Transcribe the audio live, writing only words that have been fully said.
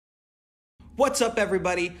What's up,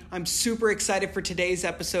 everybody? I'm super excited for today's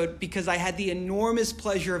episode because I had the enormous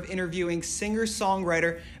pleasure of interviewing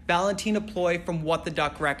singer-songwriter Valentina Ploi from What the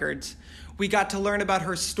Duck Records. We got to learn about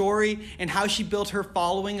her story and how she built her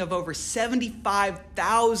following of over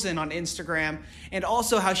 75,000 on Instagram, and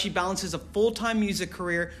also how she balances a full-time music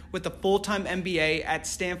career with a full-time MBA at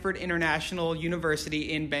Stanford International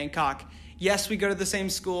University in Bangkok. Yes, we go to the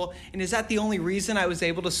same school, and is that the only reason I was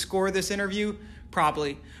able to score this interview?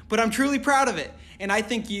 Probably. But I'm truly proud of it. And I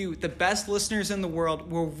think you, the best listeners in the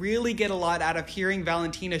world, will really get a lot out of hearing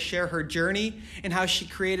Valentina share her journey and how she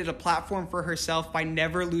created a platform for herself by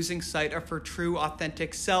never losing sight of her true,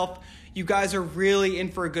 authentic self. You guys are really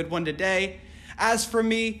in for a good one today. As for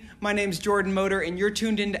me, my name's Jordan Motor, and you're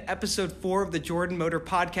tuned into episode 4 of the Jordan Motor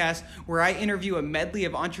podcast, where I interview a medley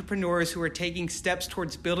of entrepreneurs who are taking steps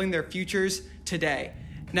towards building their futures today.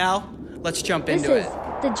 Now, let's jump into it. This is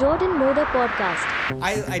the Jordan Motor Podcast.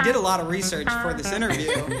 I did a lot of research for this interview,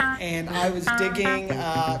 and I was digging,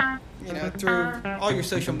 through all your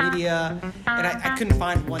social media, and I couldn't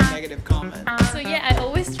find one negative comment. So I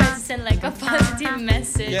always try to send like a positive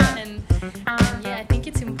message, and I think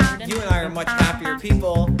it's important. You and I are much happier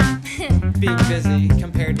people being busy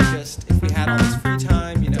compared to just if we had all this free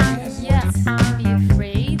time, Yes, be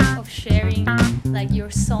afraid of sharing like your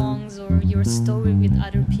songs or your story with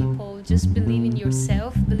other people. Just believe in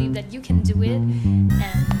yourself, believe that you can do it,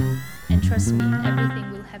 and trust me,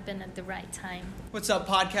 everything will happen at the right time. What's up,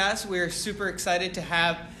 podcast? We're super excited to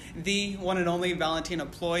have the one and only Valentina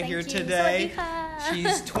Ploi here today.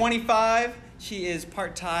 She's 25. She is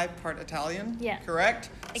part Thai, part Italian. Yeah. Correct?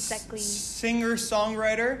 Exactly.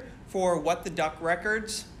 Singer-songwriter for What the Duck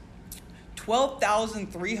Records.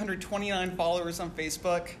 12,329 followers on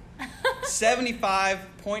Facebook.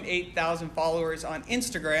 75.8 thousand followers on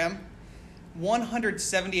Instagram.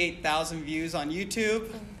 178,000 views on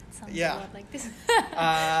YouTube. Sounds a lot like this.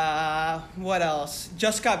 What else?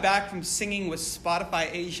 Just got back from singing with Spotify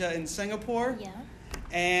Asia in Singapore. Yeah.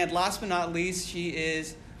 And last but not least, she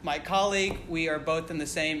is my colleague. We are both in the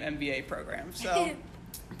same MBA program. So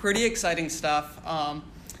pretty exciting stuff.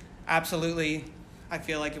 Absolutely. I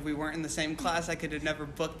feel like if we weren't in the same class, I could have never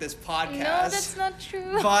booked this podcast. No, that's not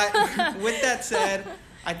true. But with that said,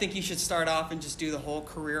 I think you should start off and just do the whole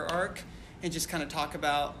career arc and just kind of talk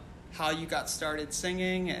about how you got started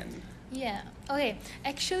singing and... Yeah. Okay.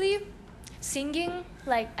 Actually, singing,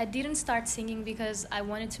 I didn't start singing because I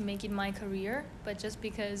wanted to make it my career, but just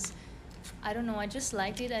because, I don't know, I just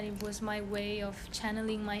liked it, and it was my way of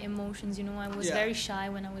channeling my emotions. I was very shy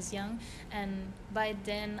when I was young, and by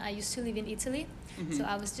then I used to live in Italy. Mm-hmm. So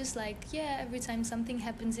I was just every time something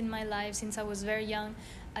happens in my life, since I was very young,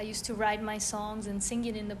 I used to write my songs and sing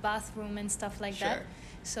it in the bathroom and stuff like that.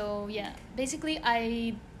 So basically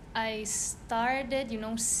I started,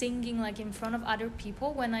 singing in front of other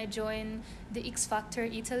people when I joined the X Factor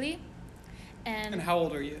Italy. And how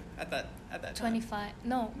old are you at that time? 25.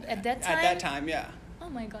 No, at that time. At that time, yeah. Oh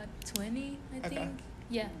my God, 20, I think.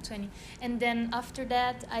 Yeah, 20. And then after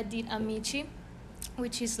that, I did Amici,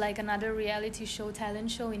 which is another reality show,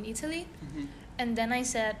 talent show in Italy. Mm-hmm. And then I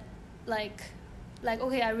said,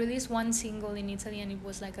 okay, I released one single in Italy, and it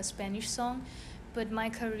was a Spanish song. But my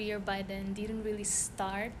career by then didn't really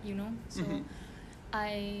start, So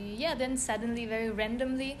mm-hmm. Then suddenly, very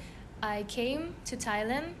randomly, I came to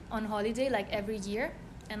Thailand on holiday every year.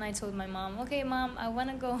 And I told my mom, okay, Mom, I want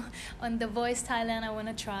to go on The Voice Thailand. I want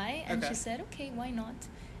to try. And she said, okay, why not?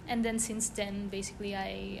 And then since then, basically,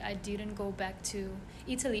 I didn't go back to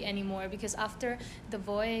Italy anymore, because after The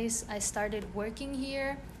Voice, I started working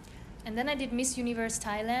here. And then I did Miss Universe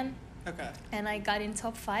Thailand. Okay. And I got in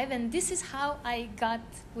top 5, and this is how I got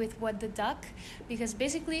with What the Duck, because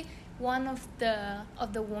basically one of the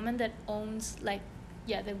women that owns that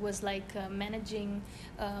was managing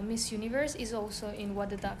Miss Universe is also in What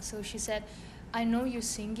the Duck. So she said, I know you're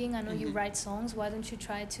singing, I know you write songs, why don't you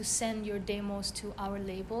try to send your demos to our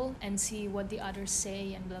label and see what the others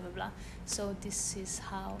say and blah blah blah. So this is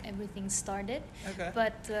how everything started. Okay.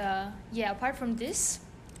 But apart from this,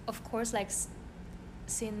 of course,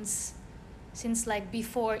 since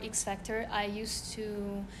before X Factor, I used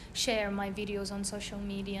to share my videos on social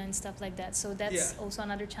media and stuff like that. So that's also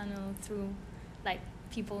another channel through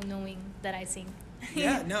people knowing that I sing.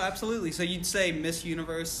 Yeah, no, absolutely. So you'd say Miss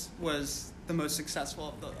Universe was the most successful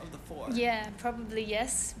of the 4? Yeah, probably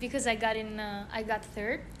yes, because I got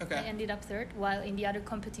third. Okay. I ended up third, while in the other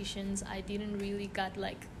competitions I didn't really got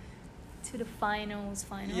to the finals.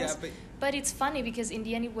 Yeah, but it's funny because in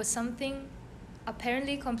the end it was something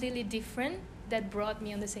apparently completely different that brought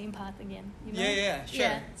me on the same path again. Yeah, sure.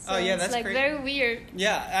 Yeah, so that's it's crazy. Very weird.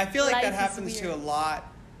 Yeah, I feel like Life that is happens to weird. a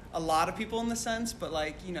lot a lot of people in the sense, but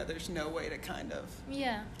like, you know, there's no way to kind of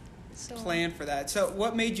Yeah. So plan for that. So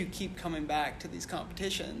what made you keep coming back to these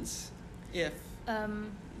competitions? If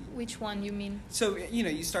which one you mean? so, you know,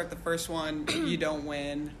 you start the first one, you don't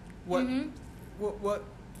win. What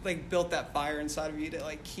like built that fire inside of you to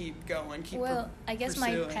like keep going, Well, I guess my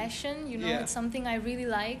pursuing? passion, you know, Yeah. it's something I really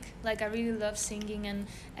like. Like I really love singing, and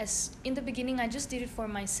as in the beginning I just did it for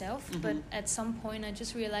myself, but at some point I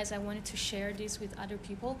just realized I wanted to share this with other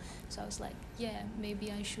people. So I was like, yeah,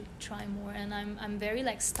 maybe I should try more. And I'm very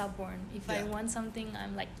like stubborn. If I Yeah. want something,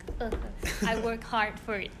 I'm like, I work hard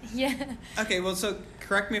for it. Yeah. Okay, well, so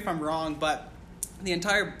correct me if I'm wrong, but the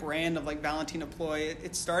entire brand of like Valentina Ploy,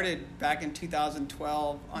 it started back in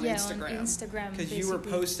 2012 on Yeah, Instagram. on Instagram, Because you were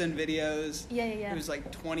basically. posting videos. Yeah. It was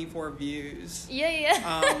like 24 views.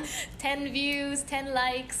 Yeah. Um, 10 views, 10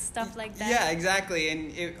 likes, stuff like that. Yeah, exactly.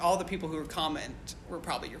 And all the people who were comment were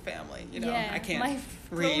probably your family. You know, Yeah, I can't my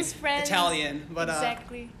read close friends. Italian, but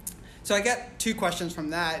Exactly. so I got two questions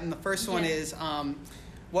from that, and the first one Yeah. is,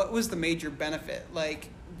 what was the major benefit? Like,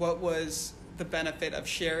 what was the benefit of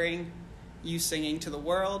sharing you singing to the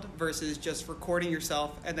world versus just recording yourself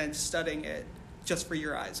and then studying it just for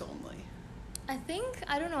your eyes only? I think,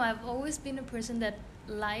 I don't know, I've always been a person that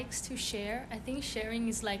likes to share. I think sharing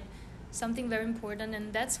is like something very important,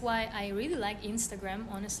 and that's why I really like Instagram,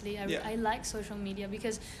 honestly. I like social media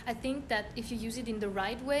because I think that if you use it in the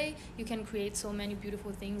right way, you can create so many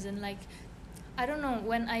beautiful things. And like, I don't know,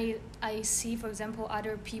 when I see, for example,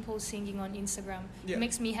 other people singing on Instagram, Yeah. it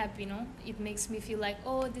makes me happy, you know? It makes me feel like,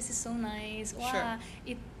 oh, this is so nice. Wow. Sure.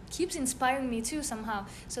 It keeps inspiring me too somehow.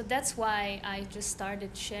 So that's why I just started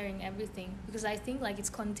sharing everything, because I think like it's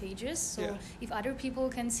contagious. So Yeah. if other people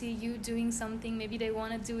can see you doing something, maybe they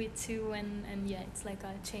want to do it too. And yeah, it's like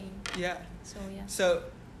a chain. Yeah. So yeah. So,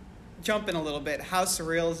 jump in a little bit. How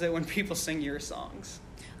surreal is it when people sing your songs?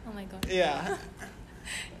 Oh my God. Yeah.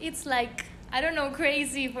 It's like, I don't know,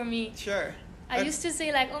 crazy for me. Sure. I used to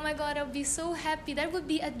say like, oh my God, I'll be so happy. That would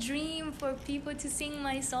be a dream for people to sing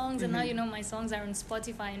my songs. And now, you know, my songs are on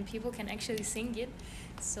Spotify and people can actually sing it.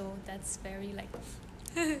 So that's very like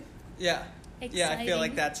Yeah. Yeah, I feel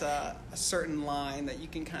like exciting. that's a certain line that you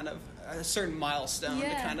can kind of, a certain milestone to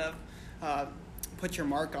Yeah. kind of put your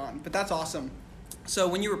mark on. But that's awesome. So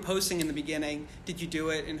when you were posting in the beginning, did you do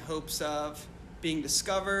it in hopes of being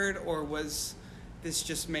discovered, or was this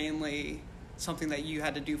just mainly something that you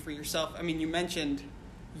had to do for yourself? I mean, you mentioned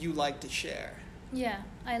you like to share. Yeah,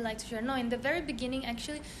 I like to share. No, in the very beginning,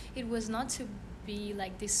 actually, it was not to be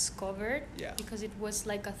like discovered. Yeah. Because it was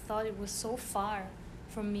like a thought. It was so far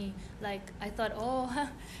from me. Like I thought, oh,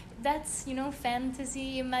 that's, you know,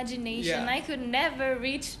 fantasy, imagination. Yeah. I could never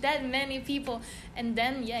reach that many people. And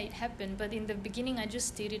then yeah, it happened. But in the beginning, I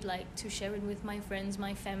just did it like to share it with my friends,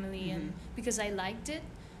 my family, and because I liked it.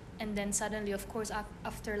 And then suddenly, of course,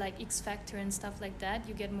 after like X Factor and stuff like that,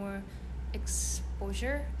 you get more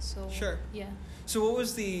exposure. So Sure. yeah. So what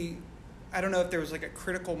was I don't know if there was like a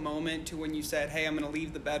critical moment to when you said, hey, I'm going to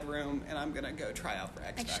leave the bedroom and I'm going to go try out for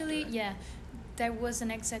X Factor? Actually, yeah, there was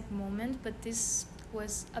an exact moment, but this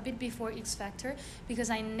was a bit before X Factor, because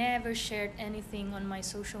I never shared anything on my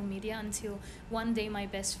social media until one day my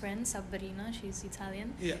best friend, Sabrina, she's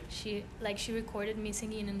Italian, Yeah. she recorded me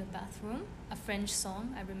singing in the bathroom, a French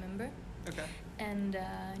song, I remember. Okay. And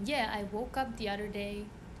yeah, I woke up the other day,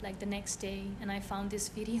 like the next day, and I found this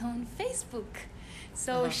video on Facebook.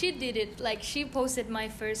 So she did it, like she posted my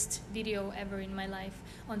first video ever in my life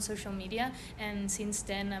on social media, and since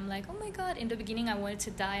then I'm like, oh my God. In the beginning I wanted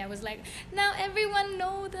to die. I was like, now everyone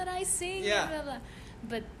know that I sing. Yeah. Blah, blah.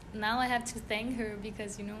 But now I have to thank her,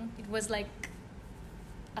 because you know it was like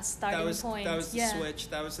a starting point. That was the switch.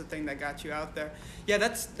 That was the thing that got you out there. Yeah,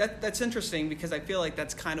 that's interesting, because I feel like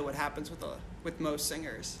that's kind of what happens with most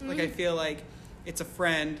singers. Like I feel like it's a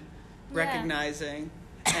friend recognizing,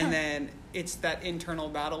 and then it's that internal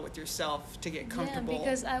battle with yourself to get comfortable. Yeah,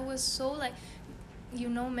 because I was so like, you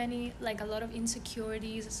know, a lot of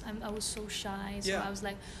insecurities. I was so shy, so Yeah. I was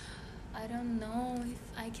like, I don't know if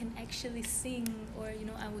I can actually sing, or you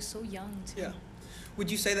know, I was so young too. Yeah. Would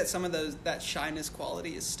you say that some of that shyness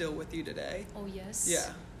quality is still with you today? Oh yes.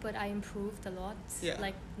 Yeah. But I improved a lot. Yeah.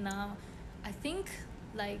 Like now, I think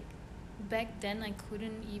like back then I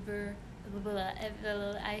couldn't even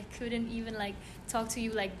like talk to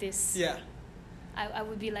you like this. Yeah. I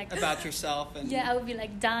would be like About yourself and yeah, I would be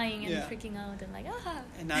like dying and Yeah. freaking out and like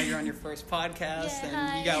And now you're on your first podcast, Yeah, and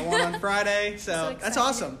hi. you got one on Friday, so So that's excited.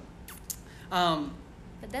 awesome.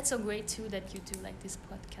 But that's so great too that you do like this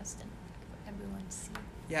podcast and for everyone to see.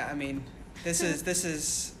 Yeah, I mean, this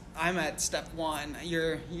is I'm at step one.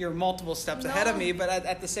 You're multiple steps ahead of No. me, but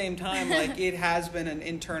at the same time, like, it has been an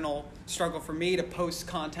internal struggle for me to post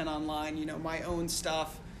content online, my own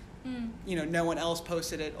stuff. No one else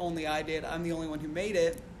posted it, only I did. I'm the only one who made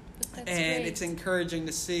it. But that's And great. it's encouraging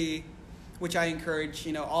to see, which I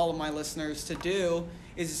encourage, all of my listeners to do,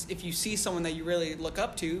 is if you see someone that you really look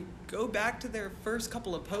up to, go back to their first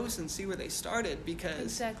couple of posts and see where they started, because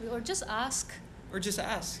Exactly. Or just ask. or just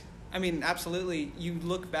ask. I mean, absolutely. You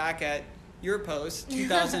look back at your post,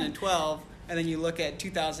 2012, and then you look at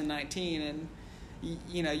 2019, and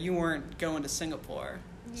you weren't going to Singapore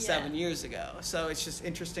 7 years ago. So it's just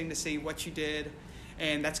interesting to see what you did,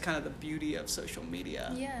 and that's kind of the beauty of social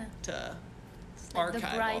media. Yeah. To It's like archive the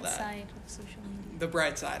all bright that. side of social media. The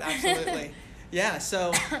bright side, absolutely. Yeah,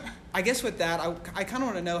 so I guess with that, I kind of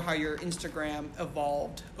want to know how your Instagram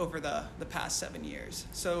evolved over the past 7 years.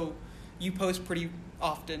 So you post pretty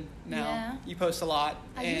often now. Yeah. You post a lot.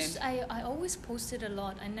 I always posted a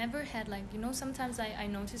lot. I never had sometimes I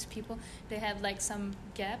notice people, they have like some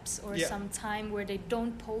gaps or Yeah. some time where they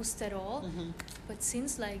don't post at all. Mhm. But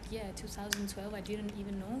since 2012, I didn't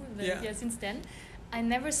even know. But Yeah. since then, I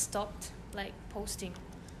never stopped like posting.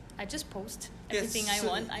 I just post Yeah, everything I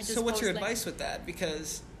want. I just so what's your post, advice with that?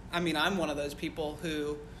 Because, I mean, I'm one of those people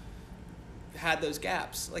who had those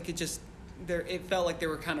gaps. Like, it felt like there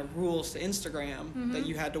were kind of rules to Instagram that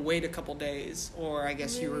you had to wait a couple days, or I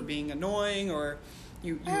guess you were Really? being annoying, or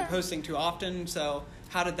you were posting too often. So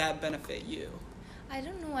how did that benefit you? I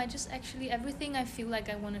don't know. I just actually everything I feel like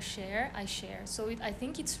I want to share, I share. So I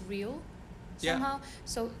think it's real Yeah. somehow.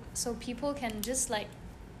 So people can just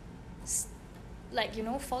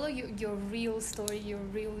follow your real story, your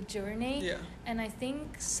real journey. Yeah. And I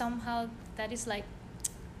think somehow that is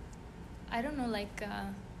I don't know,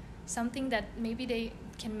 something that maybe they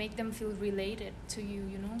can make them feel related to you.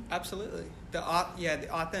 Absolutely. The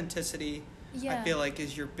authenticity, Yeah. I feel like,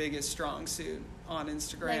 is your biggest strong suit on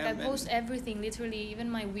Instagram. Like I and- post everything, literally, even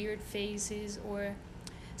my weird faces, or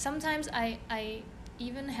sometimes I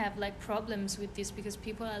even have problems with this because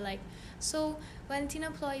people are like, so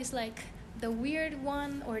Valentina Ploy is the weird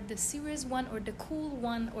one or the serious one or the cool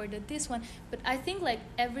one or this one. But I think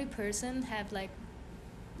every person have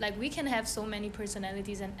we can have so many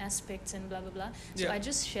personalities and aspects and blah blah blah. So Yeah. I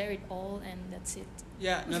just share it all and that's it.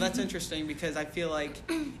 Yeah, no, that's interesting because I feel like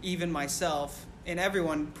even myself, and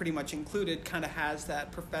everyone pretty much included, kind of has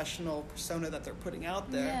that professional persona that they're putting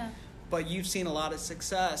out there. Yeah. But you've seen a lot of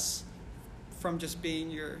success from just being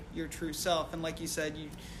your true self. And like you said,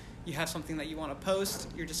 you have something that you want to post,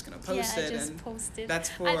 you're just going to post it. I just and post it. that's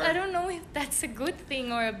for... I don't know if that's a good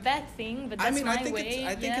thing or a bad thing, but that's my way.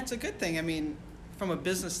 I think it's a good thing. I mean, from a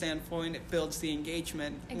business standpoint, it builds the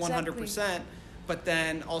engagement Exactly. 100%. But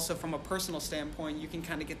then also from a personal standpoint, you can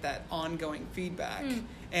kind of get that ongoing feedback.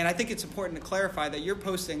 And I think it's important to clarify that you're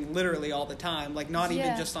posting literally all the time, not even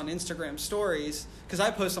Yeah. just on Instagram stories, because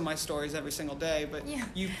I post on my stories every single day, but Yeah.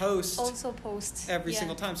 you post Also post every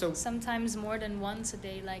single time. So, sometimes more than once a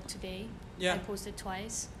day, like today. Yeah. I posted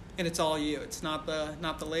twice. and it's all you. It's not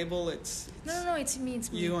the label. It's No, it's me.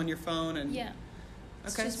 It's me. you on your phone. And Yeah.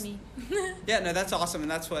 It's Okay. just me. Yeah, no, that's awesome, and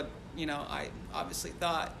that's what I obviously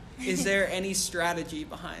thought. Is there any strategy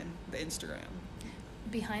behind the Instagram?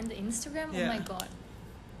 Behind the Instagram? Yeah. Oh my god.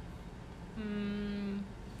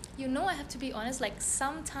 I have to be honest,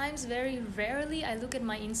 sometimes, very rarely, I look at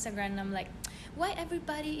my Instagram and I'm like, why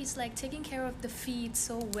everybody is taking care of the feed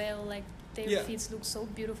so well, their Yeah. feeds look so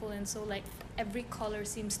beautiful and so every color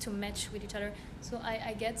seems to match with each other. So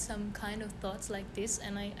I get some kind of thoughts like this,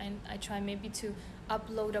 and I try maybe to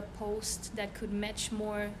upload a post that could match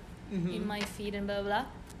more in my feed and blah blah blah.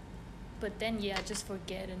 But then I just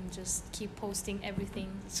forget and just keep posting everything.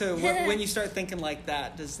 So when you start thinking like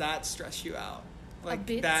that, does that stress you out?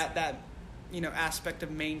 bit. That aspect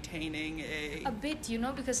of maintaining A bit,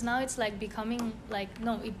 because now it's becoming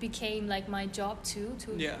it became my job too.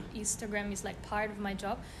 Yeah. Instagram is part of my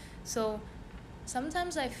job. So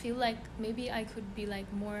sometimes I feel maybe I could be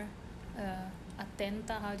more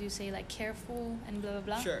atenta, how do you say, careful and blah blah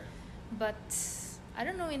blah. Sure. But I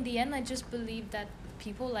don't know, in the end I just believe that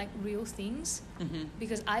people like real things,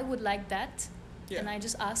 because I would like that. Yeah. And I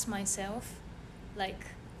just ask myself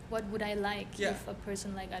what would I like Yeah. if a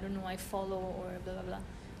person I don't know, I follow or blah blah blah.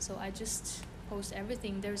 So I just post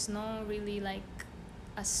everything. There's no really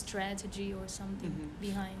a strategy or something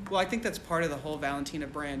behind. Well, I think that's part of the whole Valentina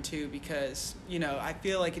brand too, because I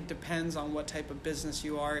feel like it depends on what type of business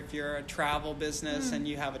you are. If you're a travel business and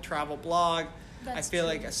you have a travel blog, That's I feel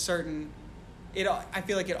true. like I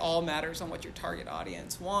feel like it all matters on what your target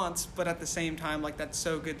audience wants, but at the same time, that's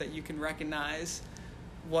so good that you can recognize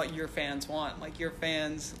what your fans want. Like, your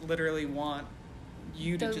fans literally want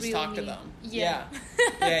you to The just real talk to me. them. Yeah.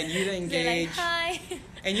 Yeah, and you to engage. They're like, hi.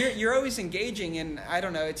 And you're always engaging, and I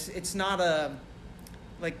don't know, it's not a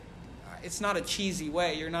like it's not a cheesy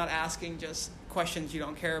way. You're not asking just questions you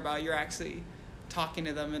don't care about. You're actually talking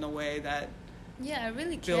to them in a way that Yeah, I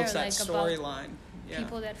really care builds that like about storyline. Yeah.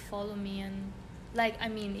 people that follow me, and like, I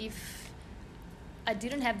mean, if I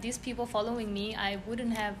didn't have these people following me, I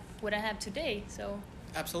wouldn't have what I have today. So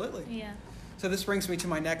Absolutely. yeah. So this brings me to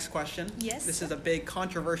my next question. Yes. This is a big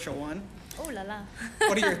controversial one. Oh la la.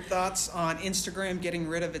 What are your thoughts on Instagram getting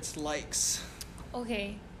rid of its likes?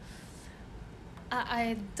 Okay.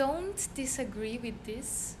 I don't disagree with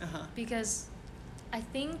this Uh-huh. because I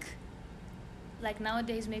think like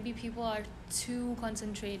nowadays maybe people are too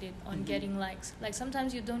concentrated on Mhm. getting likes. Like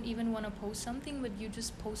sometimes you don't even want to post something, but you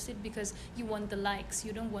just post it because you want the likes.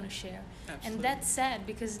 You don't want to share. Absolutely. And that's sad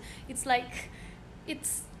because it's like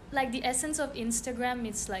the essence of Instagram.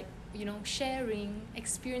 It's like, you know, sharing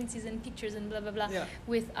experiences and pictures and blah blah blah Yeah.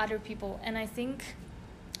 with other people. And I think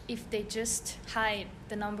if they just hide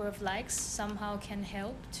the number of likes, somehow can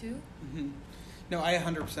help too. Mm-hmm. No, I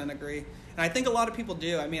 100% agree. And I think a lot of people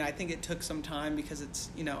do. I mean, I think it took some time because it's,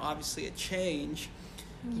 you know, obviously a change.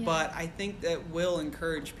 Yeah. But I think that will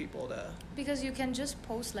encourage people to... Because you can just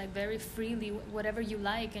post like very freely whatever you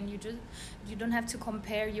like, and you don't have to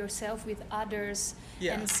compare yourself with others.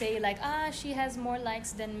 Yeah. And say like, she has more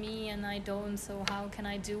likes than me and I don't, so how can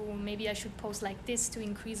I do? Maybe I should post like this to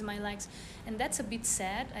increase my likes. And that's a bit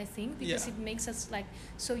sad, I think, because Yeah. it makes us like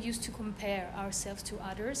so used to compare ourselves to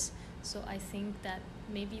others. So I think that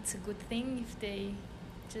maybe it's a good thing if they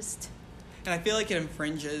just... And I feel like it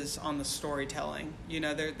infringes on the storytelling. You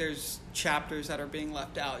know, there's chapters that are being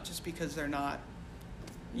left out just because they're not,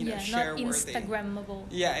 you know, share-worthy. Not Instagrammable.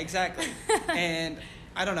 Yeah, exactly. And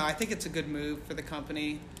I don't know. I think it's a good move for the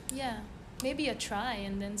company. Yeah, maybe a try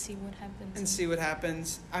and then see what happens. And see what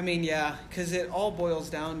happens. I mean, yeah, because it all boils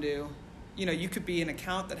down to, you know, you could be an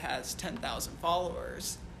account that has 10,000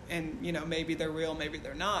 followers. And, you know, maybe they're real, maybe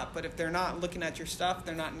they're not. But if they're not looking at your stuff,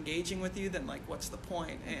 they're not engaging with you, then, like, what's the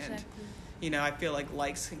point? And, Exactly. you know, I feel like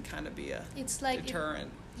likes can kind of be a It's like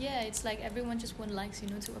deterrent. it's like everyone just wants likes, you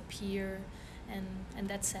know, to appear, and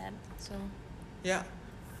that's sad. So Yeah.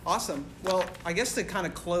 Awesome. Well, I guess to kind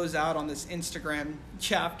of close out on this Instagram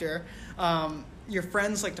chapter, your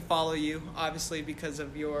friends like to follow you, obviously, because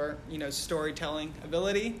of your, you know, storytelling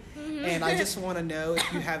ability. Mm-hmm. And I just want to know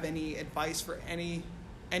if you have any advice for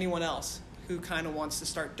anyone else who kind of wants to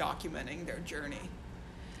start documenting their journey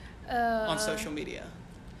on social media.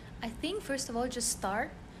 I think first of all, just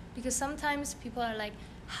start, because sometimes people are like,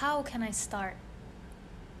 how can I start?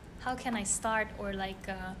 How can I start? Or like,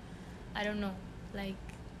 I don't know,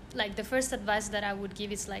 like the first advice that I would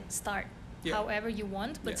give is like start. Yeah. However you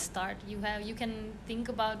want, but Yeah. start. You can think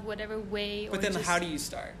about whatever way. But or then just, how do you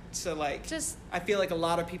start? So like, just I feel like a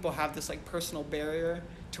lot of people have this like personal barrier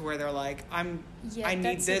to where they're like, I need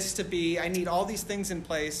that's this to be, I need all these things in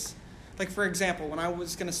place. Like, for example, when I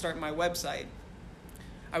was going to start my website,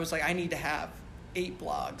 I was like, I need to have 8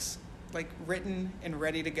 blogs, like written and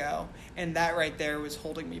ready to go. And that right there was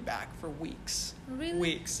holding me back for weeks. Really?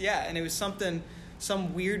 Weeks, yeah. And it was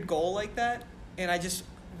some weird goal like that. And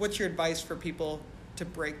what's your advice for people to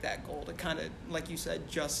break that goal, to kind of, like you said,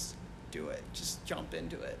 just do it, just jump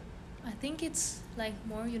into it? I think it's like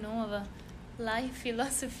more, you know, of a life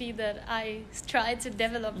philosophy that I try to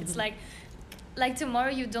develop. It's like tomorrow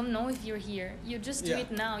you don't know if you're here. You just do Yeah.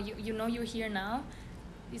 it now. You know you're here now.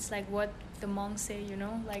 It's like what the monks say, you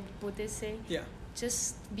know, like Buddhists say. Yeah.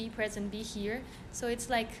 Just be present, be here. So it's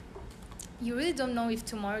like you really don't know if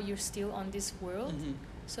tomorrow you're still on this world. Mhm.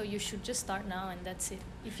 So you should just start now, and that's it.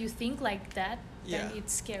 If you think like that, then Yeah.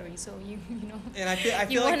 it's scary. So you know. And I feel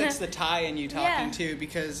You like wanna- that's the Thai in you talking Yeah. too,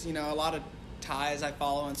 because, you know, a lot of Thais I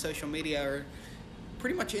follow on social media are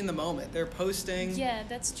pretty much in the moment. They're posting Yeah,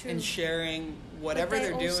 that's true. and sharing whatever but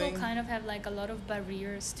they're they also doing. kind of have like a lot of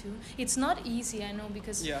barriers too. It's not easy, I know,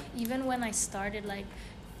 because Yeah. even when I started like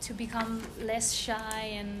to become less shy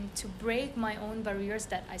and to break my own barriers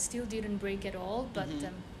that I still didn't break at all, but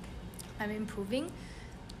Mhm. I'm improving.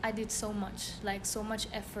 I did so much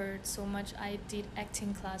effort, I did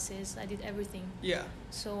acting classes, I did everything. Yeah.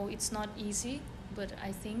 So it's not easy, but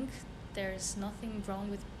I think there's nothing wrong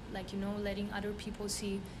with, like, you know, letting other people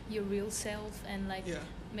see your real self and like Yeah.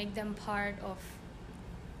 make them part of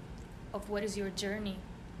what is your journey.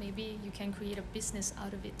 Maybe you can create a business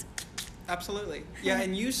out of it. Absolutely. Yeah,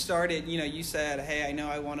 and you started, you know, you said, hey, I know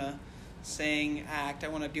I want to sing, act, I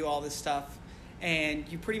want to do all this stuff. And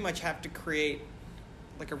you pretty much have to create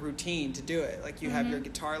like a routine to do it. Like you have your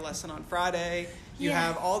guitar lesson on Friday, you Yeah.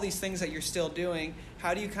 have all these things that you're still doing.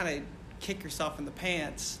 How do you kind of kick yourself in the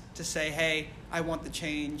pants to say, hey, I want the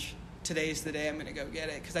change. Today's the day I'm going to go get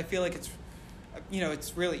it? Because I feel like it's,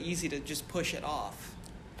 it's really easy to just push it off.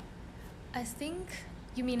 I think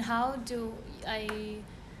you mean how do I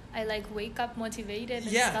like wake up motivated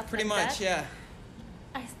and Yeah, stuff pretty like much, that? yeah.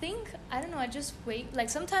 I think I don't know, I just wake, like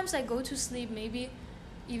sometimes I go to sleep maybe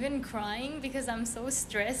even crying because I'm so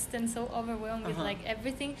stressed and so overwhelmed with like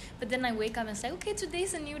everything, but then I wake up and say, okay,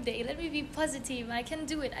 today's a new day, let me be positive, I can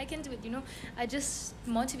do it, I just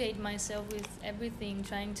motivate myself with everything,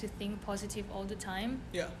 trying to think positive all the time.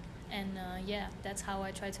 Yeah. And that's how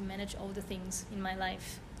I try to manage all the things in my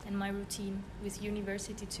life and my routine with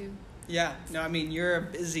university too. Yeah, no, I mean, you're a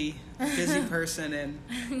busy person,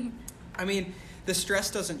 and I mean, the stress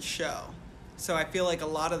doesn't show. So I feel like a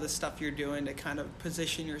lot of the stuff you're doing to kind of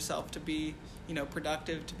position yourself to be,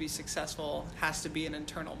 productive, to be successful, has to be an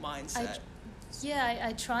internal mindset.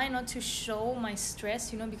 I try not to show my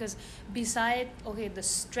stress, because beside, the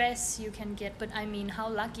stress you can get, but I mean, how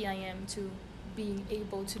lucky I am to being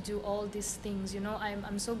able to do all these things,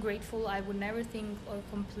 I'm so grateful. I would never think or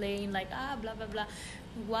complain like, blah, blah, blah.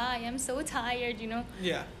 Why? I'm so tired,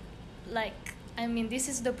 Yeah. Like, I mean, this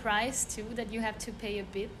is the price too that you have to pay a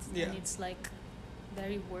bit, and it's like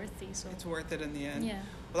very worthy. So it's worth it in the end. Yeah.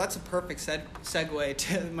 Well, that's a perfect segue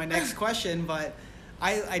to my next question, but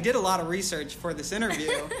I did a lot of research for this interview,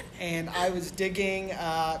 and I was digging,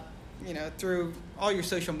 through all your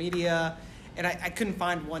social media, and I couldn't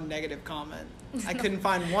find one negative comment. I couldn't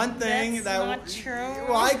find one thing That's not true.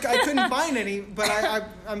 Well, I couldn't find any, but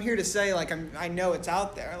I'm here to say, like, I know it's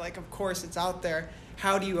out there. Like, of course it's out there.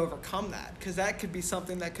 How do you overcome that? Because that could be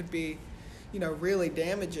something that could be, really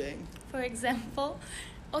damaging. For example,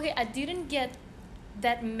 I didn't get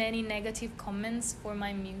that many negative comments for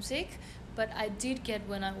my music, but I did get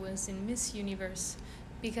when I was in Miss Universe,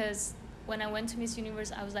 because when I went to Miss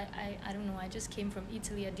Universe, I was like, I don't know, I just came from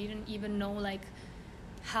Italy. I didn't even know like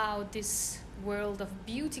how this world of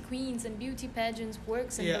beauty queens and beauty pageants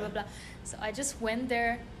works and blah, blah, blah. So I just went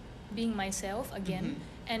there being myself again.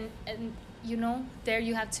 And there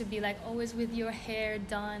you have to be like always with your hair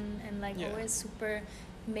done and like always super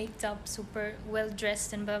maked up, super well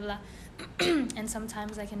dressed and blah, blah. And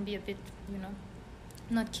sometimes I can be a bit,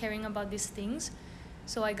 not caring about these things.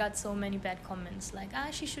 So I got so many bad comments like,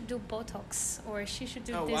 she should do Botox, or she should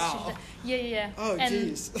do this. Wow. Yeah. Oh,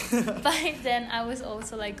 jeez. By then I was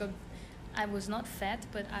also like I was not fat,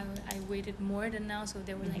 but I weighted more than now. So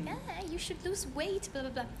they were like, you should lose weight, blah, blah,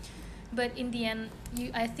 blah. But in the end,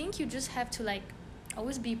 I think you just have to like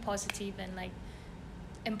always be positive and like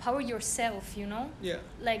empower yourself, Yeah.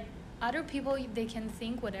 Like other people, they can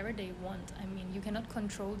think whatever they want. I mean, you cannot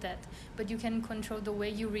control that, but you can control the way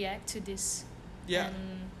you react to this. Yeah. And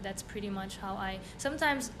that's pretty much how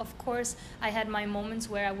sometimes, of course, I had my moments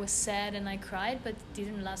where I was sad and I cried, but it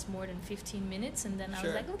didn't last more than 15 minutes. And then I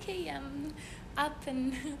was like, okay, I'm up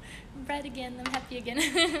and bright again. I'm happy again.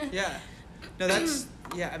 Yeah. No, that's,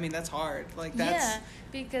 I mean, that's hard. Like, that's... Yeah,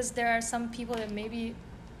 because there are some people that maybe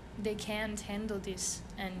they can't handle this.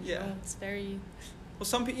 And, it's very... Well,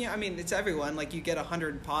 some people, I mean, it's everyone. Like, you get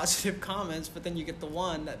 100 positive comments, but then you get the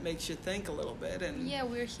one that makes you think a little bit. And yeah,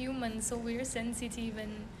 we're human, so we're sensitive,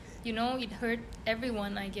 and, it hurt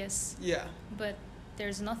everyone, I guess. Yeah. But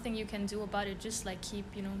there's nothing you can do about it. Just, like, keep,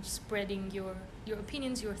 spreading your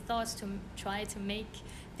opinions, your thoughts to try to make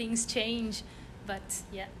things change. But,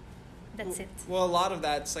 yeah. That's it. Well, a lot of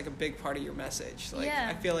that's like a big part of your message. Like,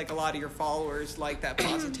 I feel like a lot of your followers like that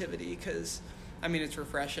positivity because, I mean, it's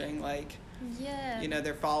refreshing. Like,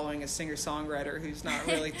 they're following a singer-songwriter who's not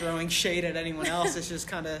really throwing shade at anyone else. It's just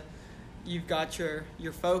kind of, you've got your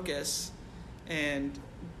focus. And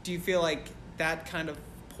do you feel like that kind of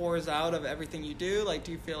pours out of everything you do? Like,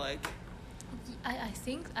 do you feel like... I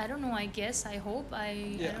think, I don't know, I guess, I hope,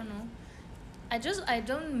 I don't know. I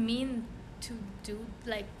don't mean to do,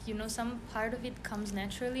 like, some part of it comes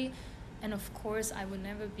naturally. And of course, I would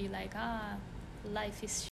never be like, life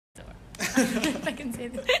is shit, or if I can say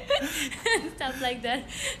that. Stuff like that.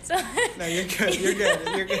 So no, you're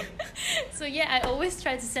good. So I always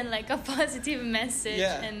try to send like a positive message.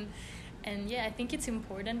 And I think it's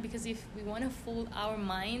important, because if we want to fool our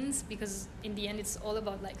minds, because in the end it's all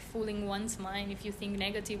about like fooling one's mind. If you think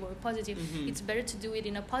negative or positive, it's better to do it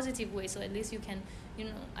in a positive way, so at least you can,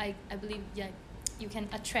 I believe you can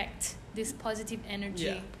attract this positive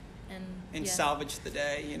energy and salvage the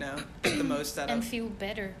day, get the most out of it. And feel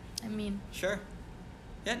better. I mean, sure.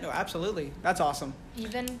 Yeah, no, absolutely. That's awesome.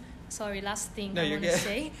 Even sorry, last thing No, I you're want to good.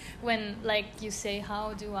 say, when like you say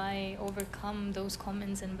how do I overcome those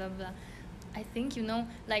comments and blah blah, I think, you know,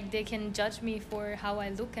 like they can judge me for how I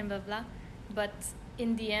look and blah blah, but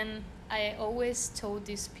in the end I always told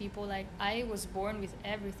these people like I was born with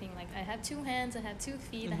everything, like I had 2 hands, I had 2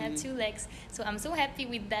 feet, I had 2 legs, so I'm so happy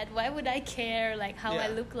with that. Why would I care like how I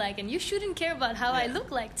Yeah. look like? And you shouldn't care about how I Yeah. look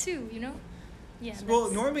like too, you know. Yeah. Well,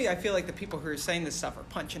 that's- normally I feel like the people who are saying this stuff are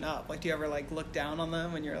punching up. Like, do you ever like look down on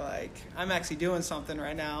them when you're like, I'm actually doing something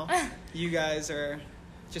right now. You guys are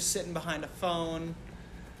just sitting behind a phone.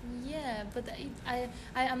 Yeah, but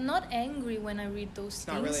I'm not angry when I read those It's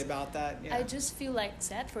things. not really about that. Yeah. I just feel like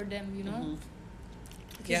sad for them, you know, Mhm.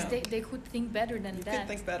 because Yeah. they could think better than You that. could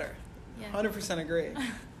think better. Yeah. 100% agree.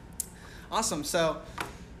 Awesome. So,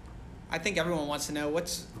 I think everyone wants to know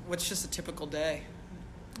what's just a typical day.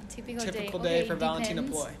 Typical day Okay, for Valentina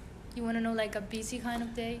depends. Ploy. You want to know like a busy kind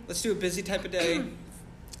of day? Let's do a busy type of day.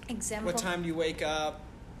 Example. What time do you wake up?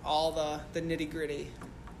 All the nitty gritty.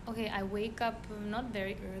 Okay, I wake up not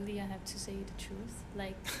very early. I have to say the truth.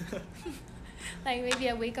 Like, like maybe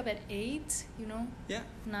I wake up at 8. You know, Yeah.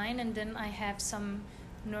 9, and then I have some.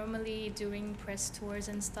 Normally during press tours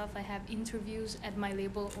and stuff, I have interviews at my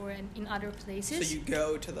label or in other places. So you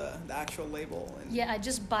go to the actual label and Yeah, I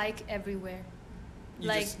just bike everywhere. you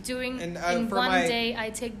Like just- during and, in for one my- day,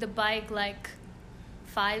 I take the bike like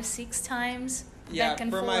 5-6 times Yeah, back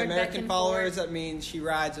and for forward. my back American and followers, forward. that means she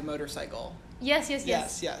rides a motorcycle. Yes.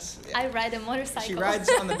 Yes. Yeah. I ride a motorcycle. She rides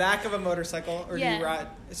on the back of a motorcycle, or do Yeah. you ride?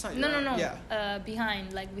 It's not your No. own. Yeah,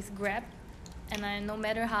 Behind, like with Grab, and no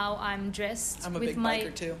matter how I'm dressed I'm a with big my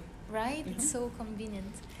biker too. right, Mhm. it's so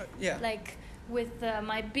convenient. Yeah. Like with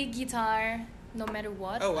my big guitar, no matter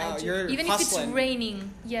what. Oh, wow, you're even hustling. if it's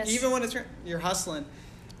raining. Yes. Even when you're hustling.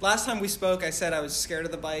 Last time we spoke, I said I was scared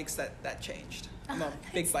of the bikes. That changed. I'm a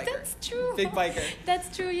big biker. That's true. Big biker.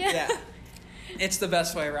 That's true. Yeah. Yeah. It's the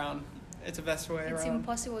best way around. It's the best way It's around.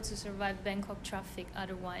 impossible to survive Bangkok traffic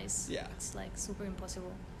otherwise. Yeah. It's like super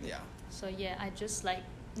impossible. Yeah. So yeah, I just like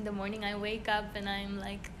in the morning I wake up and I'm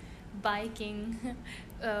like biking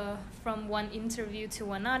from one interview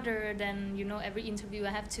to another. Then, you know, every interview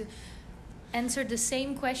I have to answer the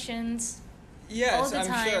same questions Yes, all the I'm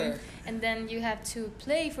time. sure. And then you have to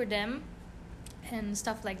play for them and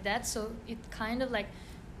stuff like that. So it kind of like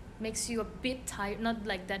makes you a bit tired, not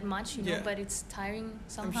like that much, you know, Yeah. but it's tiring I'm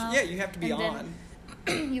somehow. yeah, you have to be And on.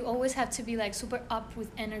 then you always have to be like super up with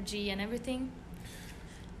energy and everything.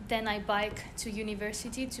 Then I bike to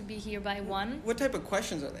university to be here by 1. What type of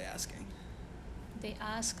questions are they asking? They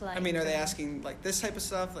ask like, I mean, are they asking like this type of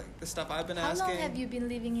stuff, like the stuff I've been how asking? long have you been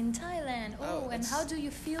living in Thailand? Oh, And that's- how do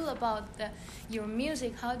you feel about your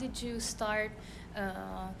music? How did you start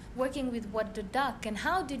working with What the Duck? And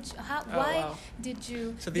Oh, why wow. did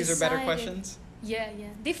you So these are better decided- questions. Yeah,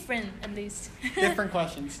 different at least. Different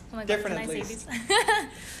questions. Oh my God, Different can at I least. say this?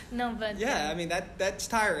 No, but Yeah, I mean that's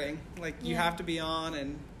tiring. Like you Yeah. have to be on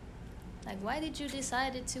and like, why did you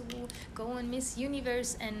decide to go on Miss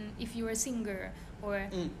Universe and if you're a singer? Or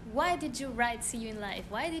why did you write See You in Life?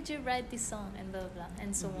 Why did you write this song? And blah, blah, blah,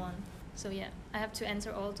 and so Mhm. on. So yeah, I have to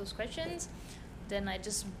answer all those questions. Then I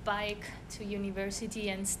just bike to university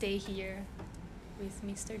and stay here with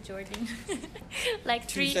Mr. Jordan. Like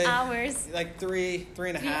 3 Tuesday, hours. like three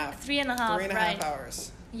and a half. 3.5, 3.5 right.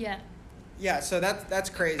 hours. Yeah. Yeah, so that's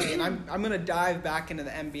crazy, and I'm gonna dive back into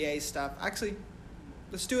the MBA stuff. Actually,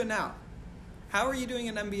 let's do it now. How are you doing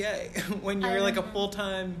an MBA when I you're like a don't know.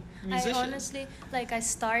 full-time musician? I honestly, like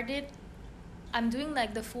I'm doing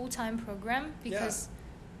like the full-time program because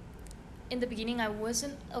in the beginning I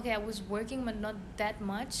was working but not that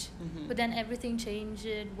much. Mhm. But then everything changed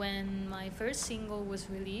when my first single was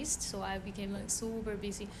released, so I became like super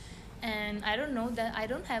busy. And I don't know that I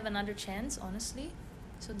don't have another chance, honestly.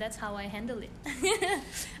 So that's how I handle it.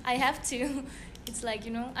 I have to. It's like,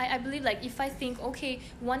 you know, I believe like if I think, okay,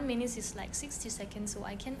 1 minute is like 60 seconds, so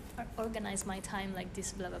I can organize my time like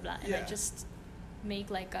this, blah, blah, blah. And I Yeah. just make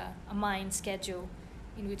like a mind schedule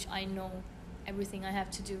in which I know everything I have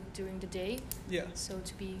to do during the day. Yeah. So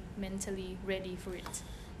to be mentally ready for it.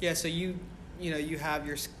 Yeah, so you have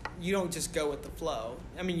you don't just go with the flow.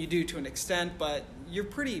 I mean, you do to an extent, but you're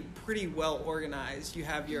pretty well organized. You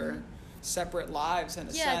have your separate lives in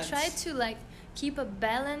a Yeah, sense. try to like keep a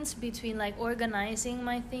balance between like organizing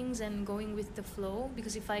my things and going with the flow,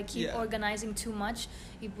 because if I keep Yeah. organizing too much,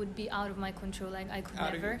 it would be out of my control. Like I could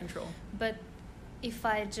out of your never. control. But if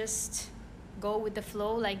I just go with the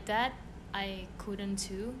flow like that, I couldn't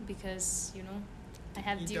too, because, you know, I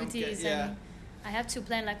have You don't get- duties yeah. and I have to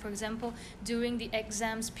plan. Like, for example, during the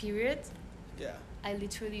exams period, Yeah. I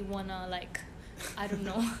literally wanna like I don't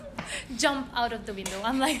know, jump out of the window.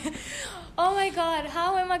 I'm like, oh my God,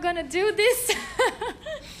 how am I gonna do this?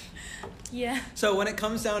 Yeah. So when it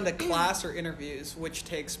comes down to class or interviews, which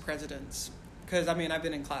takes precedence? Because, I mean, I've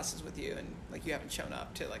been in classes with you, and, like, you haven't shown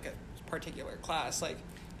up to, like, a particular class. Like,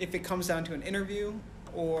 if it comes down to an interview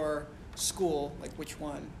or school, like, which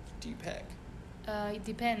one do you pick? It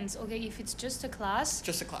depends. Okay, if it's just a class.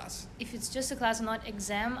 Just a class. If it's just a class, not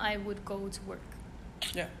exam, I would go to work.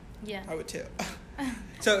 Yeah. Yeah. I would too.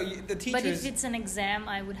 So the teachers... But if it's an exam,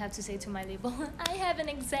 I would have to say to my label, I have an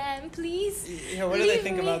exam, please. Yeah, what do they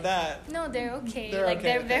think me. about that? No, they're okay. They're okay,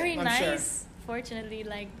 they're okay. very I'm nice. sure. Fortunately,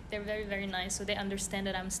 like, they're very, very nice. So they understand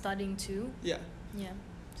that I'm studying too. Yeah. Yeah.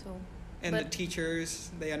 So. And the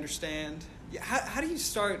teachers, they understand. Yeah. How do you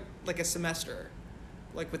start, like, a semester?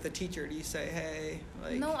 Like, with the teacher, do you say, hey,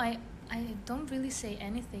 like... No, I don't really say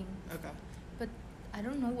anything. Okay. But I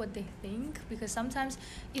don't know what they think, because sometimes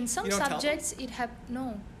in some You don't subjects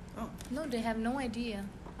no. Oh. No, they have no idea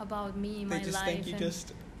about me, my They just life. think you and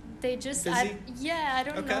just... They just busy? I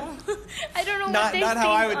don't Okay. know. I don't know Not what they not think.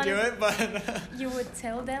 how I would do it, but... You would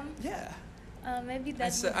tell them? Yeah. Maybe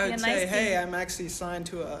that would be I a would nice say, hey, thing. I'm actually signed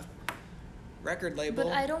to a record label.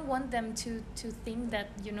 But I don't want them to think that,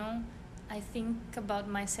 you know, I think about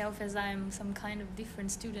myself as I'm some kind of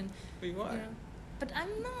different student. But you are. You know? But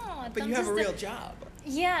I'm not. But I'm you have a just real job.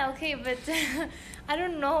 Yeah, okay, but I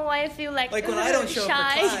don't know why I feel like Like when I don't show up for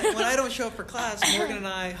shy. class, when I don't show up for class, Morgan and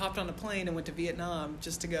I hopped on a plane and went to Vietnam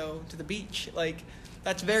just to go to the beach. Like,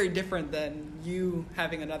 that's very different than you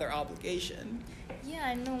having another obligation. Yeah,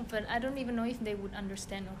 I know, but I don't even know if they would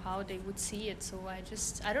understand or how they would see it. So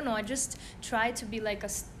I don't know. I just try to be like a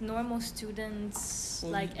normal student,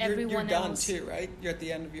 Well, like you're everyone done else. too, right? You're at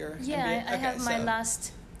the end of your Yeah, MBA? I have my so-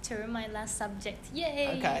 last term, my last subject.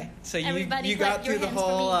 Yay! Okay, so Everybody you clap got your through the hands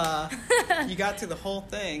for whole you got through the whole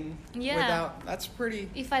thing Yeah. without. That's pretty.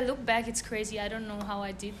 If I look back, it's crazy. I don't know how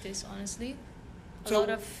I did this, honestly. A So- lot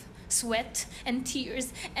of sweat and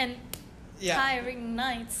tears and Yeah. tiring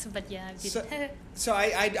nights, but yeah, I did. So- So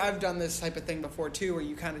I've done this type of thing before too, where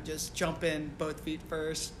you kind of just jump in both feet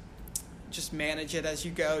first, just manage it as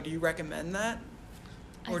you go. Do you recommend that?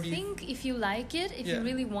 I think if you like it, if Yeah. you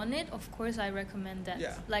really want it, of course I recommend that.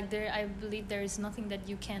 Yeah. Like I believe there is nothing that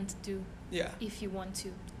you can't do Yeah, if you want to.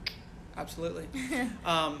 absolutely.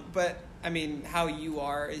 But I mean, how you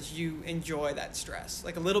are is you enjoy that stress.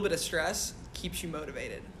 Like a little bit of stress keeps you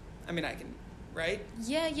motivated. I mean, right?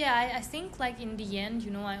 Yeah. I think like in the end,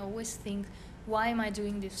 you know, I always think, why am I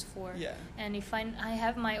doing this for? Yeah. And if I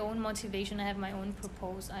have my own motivation, I have my own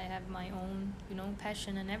purpose, I have my own, you know,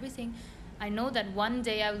 passion and everything. I know that one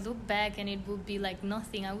day I will look back and it would be like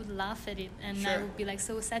nothing. I would laugh at it and I Sure. would be like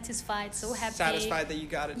so satisfied, so happy. Satisfied that you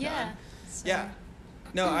got it Yeah. done. So- Yeah.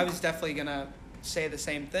 No, I was definitely gonna say the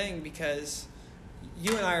same thing because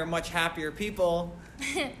you and I are much happier people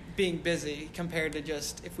being busy compared to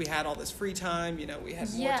just if we had all this free time, you know, we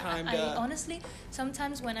had more time to... I honestly,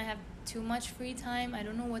 sometimes when I have too much free time, I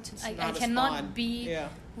don't know what to... It's I not as cannot fun. be Yeah.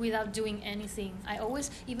 without doing anything. I always,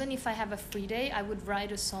 even if I have a free day, I would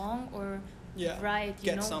write a song or Yeah. write, you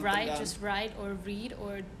Get know, something write, done. just write or read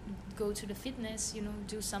or go to the fitness, you know,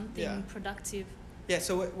 do something Yeah. productive. Yeah,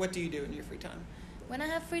 so what do you do in your free time? When I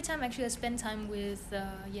have free time, actually, I spend time with,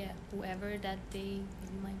 whoever that day,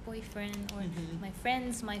 maybe my boyfriend or Mhm. my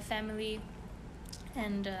friends, my family.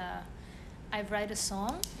 And I write a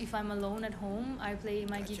song. If I'm alone at home, I play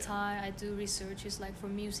my Gotcha. guitar. I do researches like for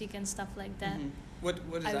music and stuff like that. Mhm. What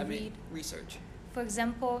does I that mean? read. Research. For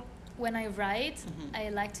example, when I write, Mhm. I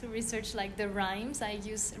like to research like the rhymes. I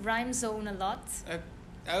use Rhyme Zone a lot.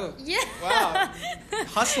 Oh. Yeah. Wow.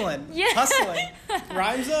 Hustling. Yeah. Hustling.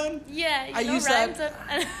 Rhyme Zone? Yeah, you I know used Rhyme that.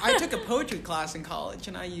 Zone. I took a poetry class in college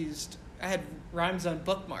and I had Rhyme Zone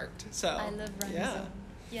bookmarked. So I love Rhyme yeah. Zone.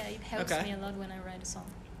 Yeah, it helps Okay. me a lot when I write a song.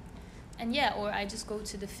 And yeah, or I just go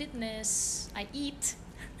to the fitness. I eat.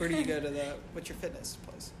 Where do you go to what's your fitness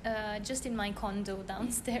place? Just in my condo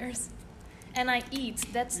downstairs. And I eat.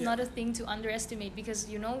 That's Yeah. not a thing to underestimate because,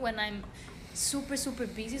 you know, when I'm super, super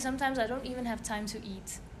busy, sometimes I don't even have time to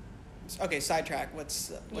eat. Okay, sidetrack.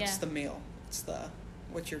 What's Yeah. the meal?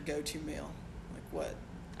 What's your go-to meal? Like what?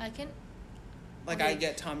 I can... Like Okay, I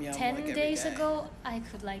get tom yum 10 like every days day. ago, I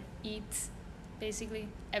could like eat basically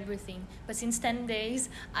everything. But since 10 days,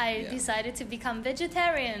 I Yeah. decided to become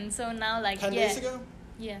vegetarian. So now like, 10 yeah. days ago?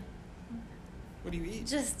 Yeah. What do you eat?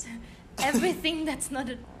 Just everything that's not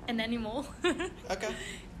an animal. Okay.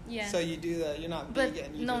 Yeah. So you do you're not But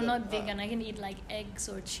vegan. You no, do not vegan. I can eat like eggs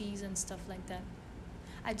or cheese and stuff like that.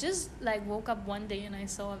 I just like woke up one day and I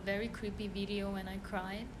saw a very creepy video and I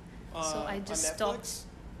cried. So I on just Netflix? stopped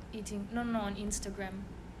eating. No, on Instagram.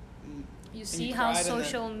 you see you how cried and then-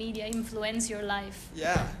 social media influence your life.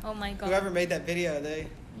 Yeah. Oh my god. Whoever made that video, they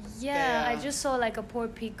I just saw like a poor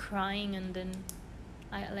pig crying, and then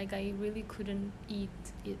I really couldn't eat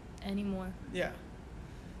it anymore. yeah.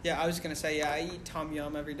 Yeah, I was gonna say, I eat tom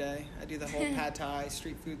yum every day. I do the whole pad thai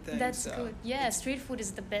street food thing. That's so. good. Yeah, street food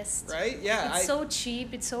is the best. Right? Yeah. It's so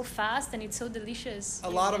cheap, it's so fast, and it's so delicious. A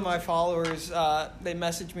lot of my followers, they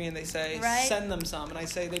message me and they say, Right? send them some. And I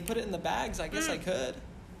say, they put it in the bags. I guess I Mm. could.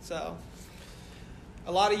 So,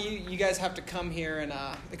 a lot of you guys have to come here and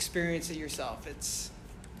experience it yourself.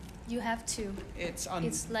 You have to. It's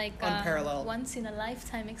It's like unparalleled. once in a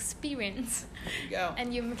lifetime experience. There you go.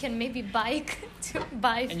 And you can maybe bike to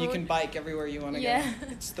buy food. And you can bike everywhere you want to Yeah. go.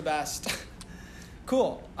 It's the best.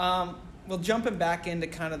 Cool. Well, jumping back into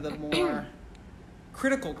kind of the more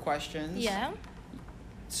critical questions. Yeah.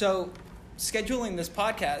 So, scheduling this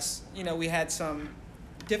podcast, we had some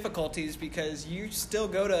difficulties because you still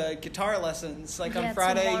go to guitar lessons. Like on Yeah,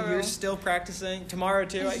 Friday, tomorrow. you're still practicing. Tomorrow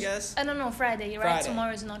too, I guess. I don't know, Friday, right? Friday.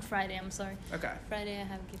 Tomorrow is not Friday, I'm sorry. Okay. Friday I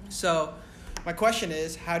have given. So, my question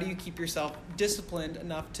is, how do you keep yourself disciplined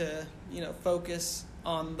enough to, focus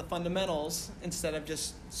on the fundamentals instead of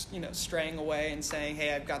just, straying away and saying,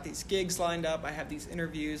 hey, I've got these gigs lined up, I have these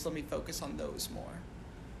interviews, let me focus on those more.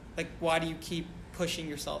 Like, why do you keep pushing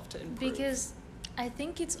yourself to improve? Because I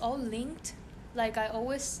think it's all linked. Like I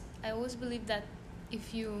always believe that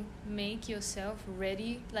if you make yourself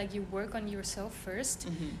ready, like you work on yourself first,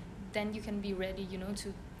 Mhm. then you can be ready,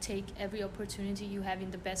 to take every opportunity you have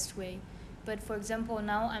in the best way. But for example,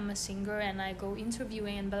 now I'm a singer and I go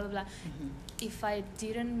interviewing and blah blah blah. Mhm. If I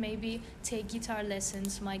didn't maybe take guitar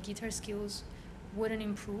lessons, my guitar skills wouldn't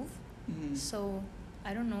improve. Mhm. So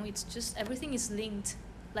I don't know, it's just everything is linked.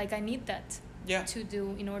 Like I need that Yeah. to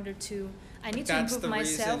do in order to I need to That's improve the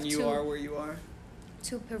myself reason you are where you are.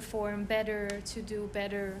 to perform better, to do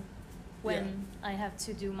better when I have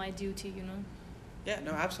to do my duty, Yeah,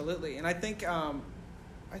 no, absolutely. And I think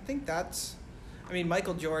that's,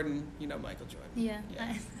 Michael Jordan, Michael Jordan. Yeah.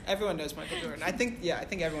 Yeah. Everyone knows Michael Jordan. I think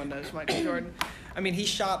everyone knows Michael Jordan. He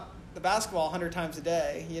shot the basketball 100 times a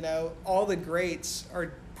day, All the greats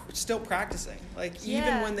are still practicing. Like, even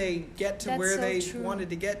Yeah. when they get to That's where so they true. wanted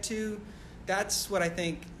to get to, that's what I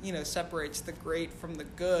think, separates the great from the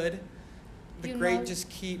good. The You great know, just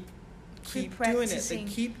keep keep doing it. They practicing.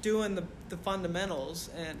 keep doing the fundamentals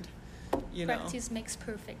and, Practice makes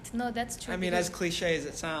perfect. No, that's true. as because- cliche as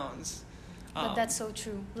it sounds. But that's so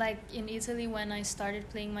true. Like in Italy, when I started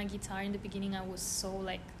playing my guitar in the beginning, I was so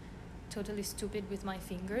like totally stupid with my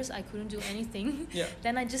fingers. I couldn't do anything. Yeah.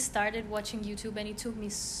 Then I just started watching YouTube, and it took me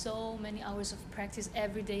so many hours of practice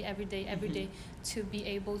every day Mhm. to be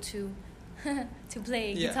able to to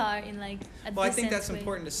play Yeah. guitar in like a Well, I think decent that's way.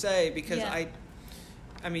 important to say because Yeah.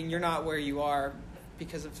 you're not where you are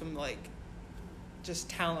because of some like just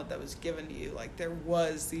talent that was given to you. Like there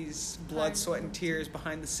was these blood, Hard sweat, and work. tears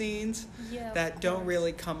behind the scenes Yeah, of that don't course.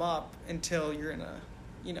 really come up until you're in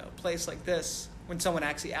a place like this when someone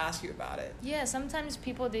actually asks you about it. Yeah, sometimes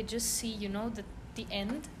people they just see the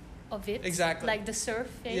end of it. Exactly. Like the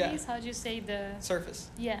surface. Yeah. How do you say the? Surface.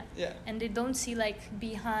 Yeah. Yeah. And they don't see like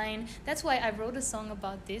behind. That's why I wrote a song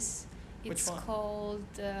about this. Which It's one? called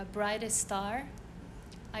Brightest Star.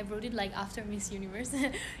 I wrote it like after Miss Universe,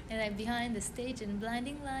 and like behind the stage and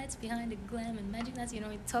blinding lights, behind the glam and magic nights.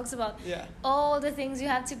 It talks about Yeah. all the things you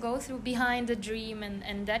have to go through behind the dream,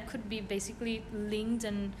 and that could be basically linked,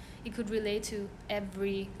 and it could relate to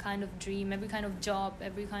every kind of dream, every kind of job,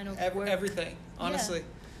 every kind of work. Everything, honestly.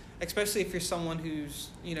 Especially if you're someone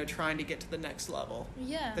who's, trying to get to the next level.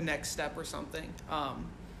 Yeah. The next step or something.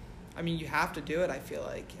 You have to do it, I feel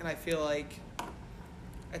like. And I feel like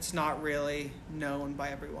it's not really known by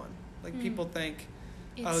everyone. Like, people think,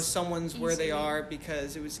 It's someone's where they easy. are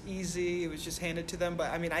because it was easy, it was just handed to them.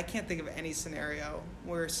 But, I can't think of any scenario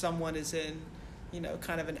where someone is in,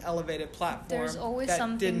 kind of an elevated platform There's always that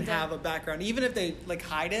something didn't that- have a background. Even if they, like,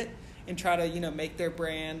 hide it and try to, make their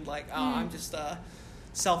brand, like, I'm just a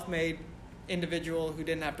self-made individual who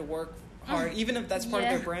didn't have to work hard. Even if that's part of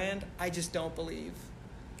Yeah. their brand, I just don't believe.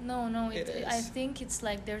 No, It I is. think it's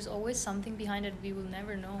like there's always something behind it we will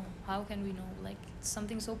never know. How can we know? Like, it's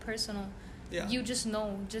something so personal. Yeah. You just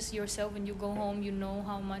know, just yourself. When you go home, you know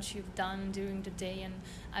how much you've done during the day. And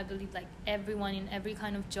I believe like everyone in every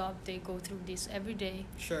kind of job, they go through this every day.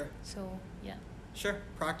 Sure. So, yeah. Sure.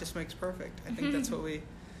 Practice makes perfect. I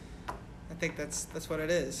think that's that's what it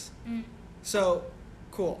is. Mm. So,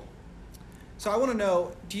 cool. So I want to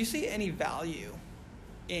know, do you see any value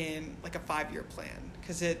in like a 5-year plan?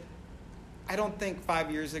 Because I don't think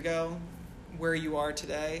 5 years ago, where you are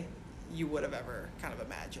today, you would have ever kind of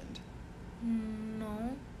imagined.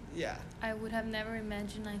 No. Yeah. I would have never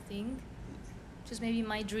imagined, I think. Just maybe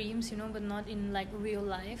my dreams, but not in like real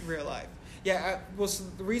life. Real life. Yeah, so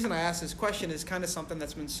the reason I asked this question is kind of something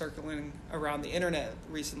that's been circling around the internet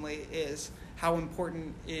recently, is how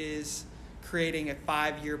important is creating a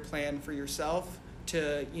 5-year plan for yourself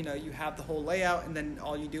to, you have the whole layout and then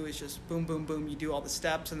all you do is just boom, boom, boom, you do all the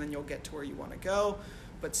steps and then you'll get to where you want to go.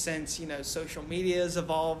 But since, social media is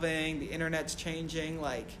evolving, the internet's changing,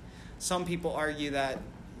 like some people argue that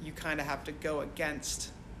you kind of have to go against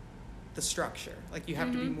the structure. Like you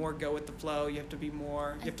have to be more go with the flow. You have to be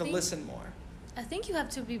more, you have to listen more. I think you have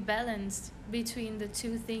to be balanced between the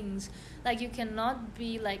two things. Like you cannot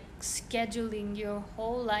be like scheduling your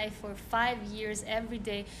whole life for 5 years every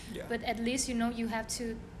day. Yeah. But at least, you have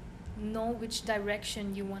to know which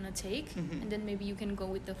direction you want to take. And then maybe you can go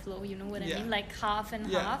with the flow. You know what I mean? Like half and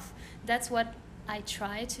half. That's what I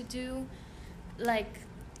try to do. Like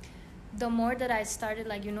the more that I started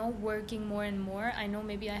working more and more, I know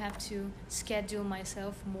maybe I have to schedule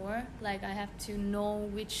myself more. Like I have to know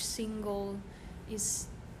which single is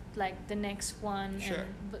like the next one. Sure.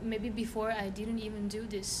 But maybe before I didn't even do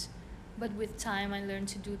this, but with time I learned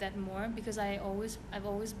to do that more, because I've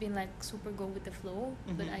always been like super go with the flow.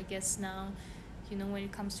 But I guess now, when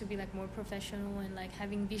it comes to be like more professional and like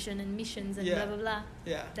having vision and missions and blah blah blah.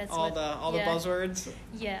 Yeah. That's all the buzzwords.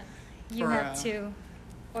 Yeah. You have to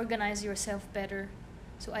organize yourself better.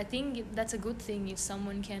 So I think that's a good thing if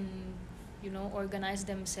someone can, organize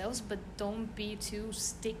themselves, but don't be too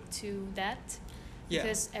stick to that. Yeah.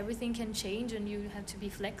 Because everything can change and you have to be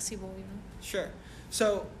flexible, Sure.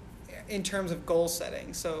 So in terms of goal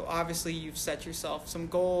setting, so obviously you've set yourself some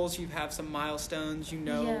goals, you have some milestones,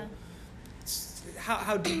 Yeah.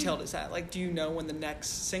 How detailed is that? Like, do you know when the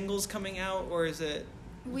next single's coming out, or is it?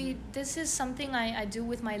 This is something I do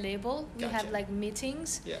with my label. We Gotcha. have like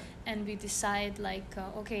meetings, and we decide like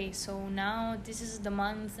okay, so now this is the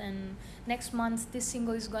month, and next month this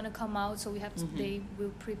single is gonna come out, so we have to they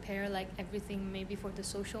will prepare like everything, maybe for the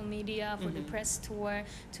social media, for the press tour,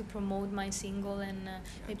 to promote my single, and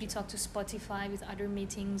maybe talk to Spotify with other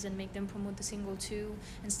meetings and make them promote the single too,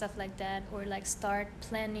 and stuff like that. Or like start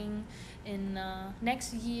planning in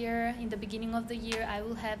next year, in the beginning of the year I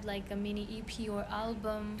will have like a mini EP or album.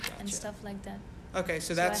 And stuff like that. Okay,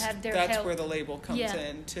 so that's where the label comes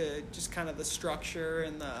in, to just kind of the structure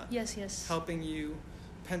and the yes helping you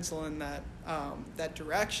pencil in that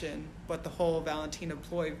direction. But the whole Valentina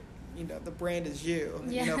Ploy, the brand is you.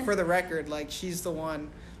 For the record, like she's the one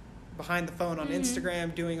behind the phone on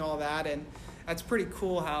Instagram doing all that, and that's pretty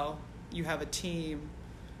cool how you have a team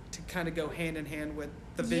to kind of go hand in hand with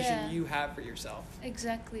the vision you have for yourself.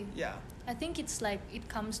 Exactly. Yeah. I think it's like it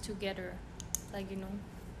comes together. Like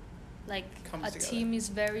like comes a together. Team is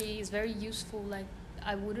very useful. Like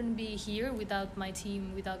I wouldn't be here without my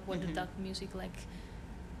team, without What the Duck Music. Like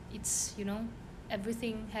it's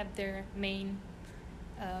everything have their main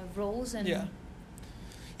roles and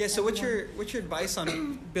so what's your advice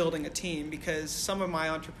on building a team? Because some of my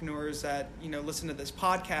entrepreneurs that listen to this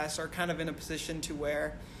podcast are kind of in a position to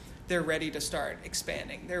where they're ready to start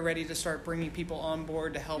expanding. They're ready to start bringing people on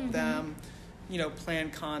board to help them plan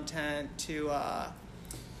content, to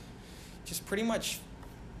just pretty much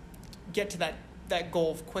get to that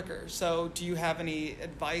goal quicker. So do you have any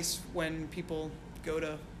advice when people go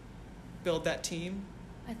to build that team?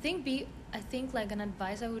 I think like an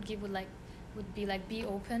advice I would give would be like be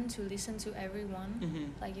open to listen to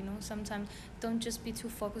everyone. Like sometimes don't just be too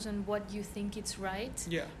focused on what you think it's right.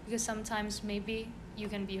 Yeah. Because sometimes maybe you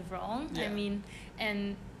can be wrong. Yeah. I mean,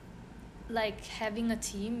 and like having a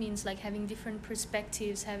team means like having different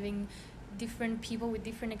perspectives, having different people with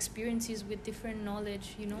different experiences, with different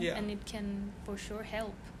knowledge, and it can for sure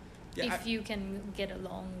help if you can get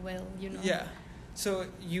along well, Yeah. So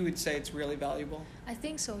you would say it's really valuable? I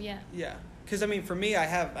think so, yeah. Yeah. Because, for me, I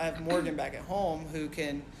have Morgan back at home who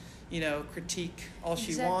can, critique all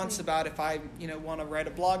she wants about if I, want to write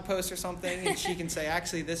a blog post or something, and she can say,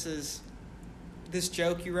 actually, this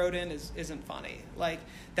joke you wrote in isn't funny. Like,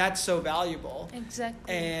 that's so valuable.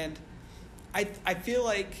 Exactly. And I feel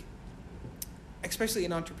like, especially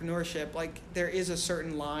in entrepreneurship, like there is a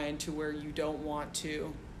certain line to where you don't want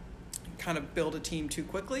to kind of build a team too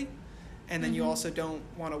quickly, and then you also don't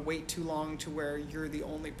want to wait too long to where you're the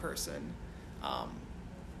only person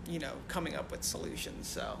coming up with solutions.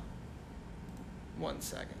 So 1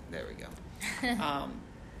 second, there we go.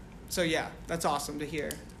 So yeah, that's awesome to hear,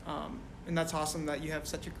 and that's awesome that you have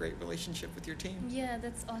such a great relationship with your team. Yeah,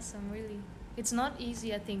 that's awesome, really. It's not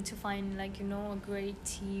easy, I think, to find like a great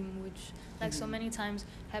team, which like so many times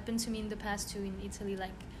happened to me in the past too in Italy.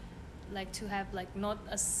 like to have like not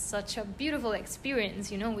such a beautiful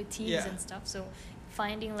experience, you know, with teams Yeah. and stuff. So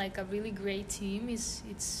finding like a really great team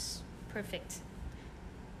it's perfect.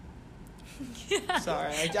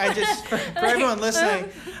 Sorry, I just for everyone listening,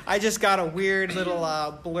 I just got a weird little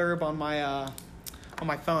blurb on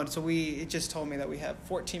my phone. So it just told me that we have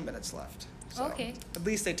 14 minutes left. So Okay. At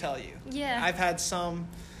least they tell you. Yeah. I've had some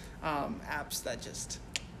apps that just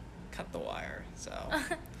cut the wire. So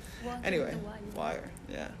Walking anyway, the wire.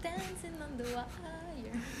 Yeah. Dancing on the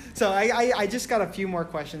wire. So I just got a few more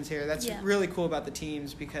questions here. That's Yeah. really cool about the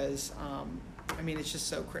teams because I mean it's just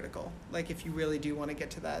so critical. Like if you really do want to get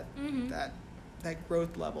to that Mhm. that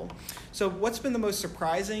growth level. So what's been the most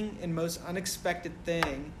surprising and most unexpected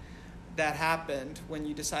thing that happened when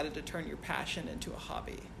you decided to turn your passion into a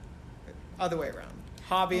hobby? Other way around.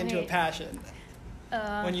 Hobby into a Wait. passion.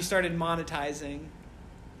 When you started monetizing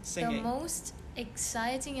The singing. most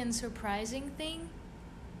exciting and surprising thing,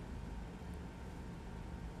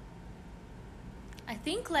 I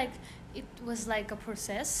think like it was like a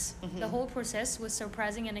process. Mhm. The whole process was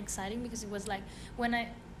surprising and exciting because it was like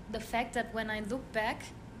the fact that when I look back,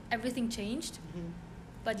 everything changed. Mhm.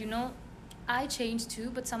 But you know, I changed too,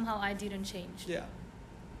 but somehow I didn't change. Yeah.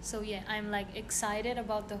 So yeah, I'm like excited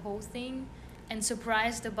about the whole thing and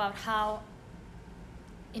surprised about how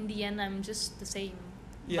in the end I'm just the same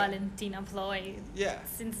Yeah. Valentina Ploy Yeah.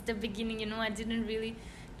 since the beginning. You know, I didn't really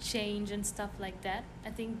change and stuff like that. I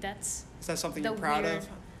think that's Is that something The you're proud weird- of?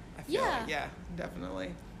 I feel Yeah. like, yeah,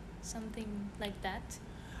 definitely. something like that.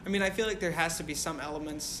 I mean, I feel like there has to be some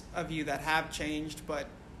elements of you that have changed, but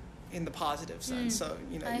in the positive sense. So,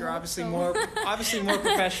 you know, I you're hope obviously so. obviously more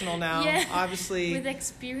professional now. Yeah. Obviously, With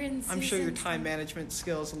experience. I'm sure your time management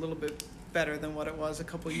skills a little bit better than what it was a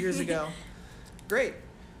couple of years ago. Great.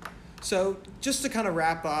 So, just to kind of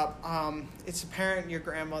wrap up, it's apparent your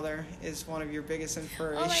grandmother is one of your biggest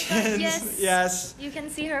inspirations. Oh my God, yes. Yes. You can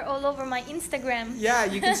see her all over my Instagram. Yeah,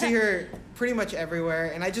 you can see her pretty much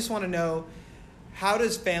everywhere. And I just want to know, how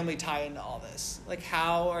does family tie into all this? Like,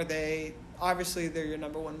 how are they, obviously they're your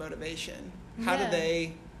number one motivation. How do Yeah.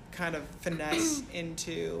 they kind of finesse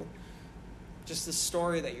into just the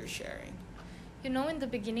story that you're sharing? You know, in the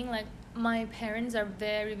beginning, like, my parents are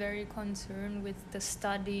very, very concerned with the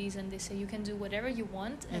studies, and they say you can do whatever you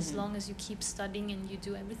want as Mhm. long as you keep studying and you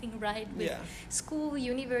do everything right with Yeah. school,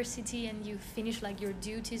 university, and you finish like your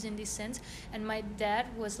duties in this sense. And my dad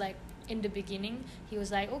was like, in the beginning, he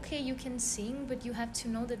was like, okay, you can sing, but you have to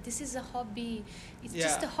know that this is a hobby. It's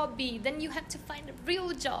just Yeah. a hobby. Then you have to find a real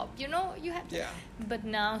job, you know? You have to. Yeah. But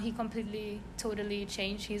now he completely, totally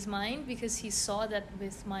changed his mind because he saw that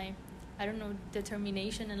with my, I don't know,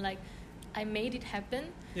 determination and like, I made it happen.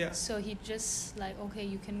 Yeah. So he just like, okay,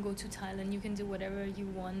 you can go to Thailand, you can do whatever you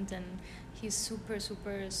want. And he's super,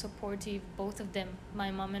 super supportive, both of them, my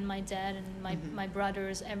mom and my dad and Mhm. my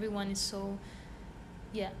brothers. Everyone is so,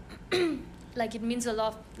 yeah. Like it means a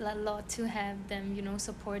lot to have them, you know,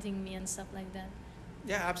 supporting me and stuff like that.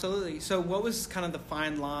 Yeah, absolutely. So what was kind of the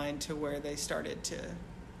fine line to where they started to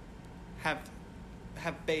have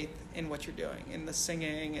faith in what you're doing, in the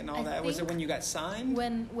singing and all I that? Was it think when you got signed?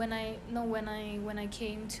 When I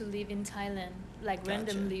came to live in Thailand, like Gotcha.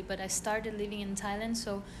 randomly, but I started living in Thailand,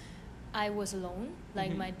 so I was alone.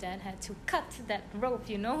 Like Mhm. my dad had to cut that rope,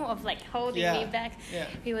 you know, of like holding Yeah. me back. Yeah.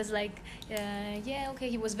 He was like, yeah, okay.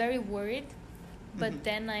 He was very worried, but Mhm.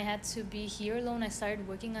 then I had to be here alone. I started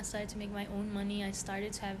working. I started to make my own money. I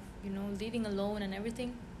started to have, you know, living alone and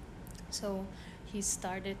everything. So he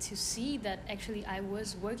started to see that actually I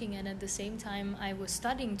was working, and at the same time I was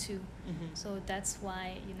studying too. Mhm. So that's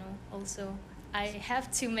why, you know, also I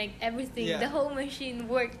have to make everything, Yeah. the whole machine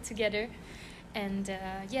work together. And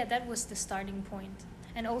yeah, that was the starting point.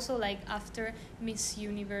 And also like after Miss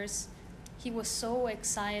Universe, he was so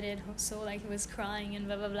excited, so like he was crying and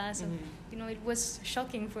blah, blah, blah. So, Mhm. you know, it was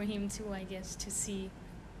shocking for him too, I guess, to see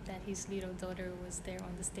that his little daughter was there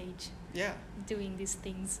on the stage Yeah. doing these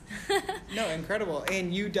things. No, incredible.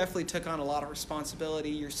 And you definitely took on a lot of responsibility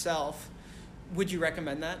yourself. Would you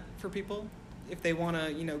recommend that for people? If they want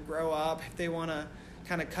to, you know, grow up, if they want to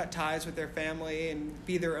kind of cut ties with their family and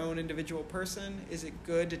be their own individual person, is it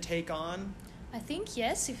good to take on? I think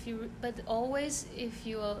yes, but always if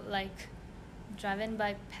you are like driven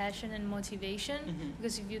by passion and motivation, Mhm.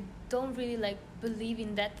 because if you don't really like believe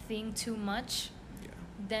in that thing too much, Yeah.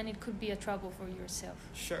 then it could be a trouble for yourself.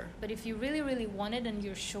 Sure. But if you really, really want it and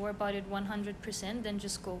you're sure about it 100%, then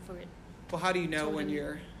just go for it. Well, how do you know when Totally.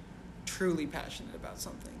 you're truly passionate about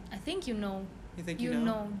something? I think you know. You think You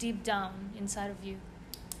know deep down inside of you.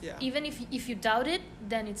 Yeah. Even if you doubt it,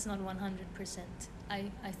 then it's not 100%.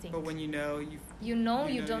 I think. But when you know, you you know,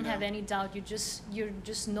 don't you have know. any doubt. You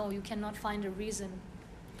just know. You cannot find a reason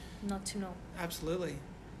not to know. Absolutely.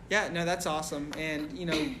 Yeah, no, that's awesome.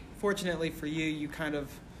 And, fortunately for you, you kind of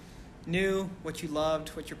knew what you loved,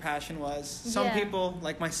 what your passion was. Some Yeah. people,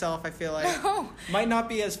 like myself, I feel like might not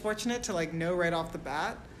be as fortunate to like know right off the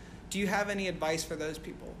bat. Do you have any advice for those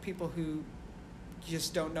people? People who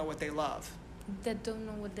just don't know what they love? That don't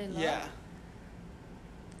know what they love. Yeah.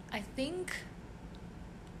 I think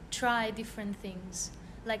try different things.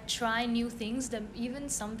 Like try new things, that even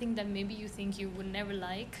something that maybe you think you would never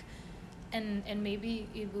like, and maybe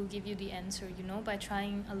it will give you the answer, by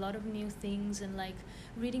trying a lot of new things and like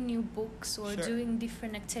reading new books or Sure. doing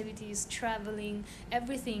different activities, traveling,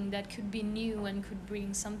 everything that could be new and could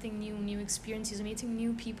bring something new experiences, meeting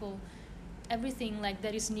new people, everything like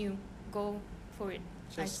that is new. Go for it,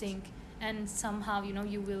 I Just- think. And somehow,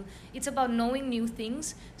 you will, it's about knowing new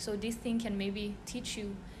things, so this thing can maybe teach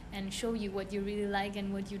you and show you what you really like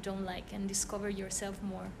and what you don't like, and discover yourself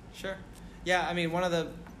more. Sure. Yeah, I mean, one of the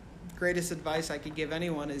greatest advice I could give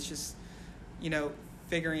anyone is just,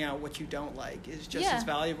 figuring out what you don't like is just Yeah. as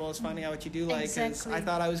valuable as finding out what you do like. 'Cause Exactly. I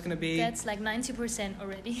thought I was going to be... That's like 90%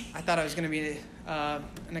 already. I thought I was going to be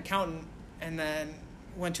an accountant, and then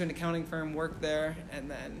went to an accounting firm, worked there,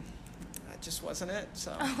 and then that just wasn't it.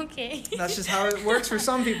 So Okay. that's just how it works for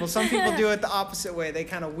some people. Some people do it the opposite way. They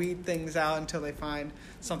kind of weed things out until they find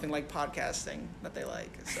something like podcasting that they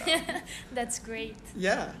like. So That's great.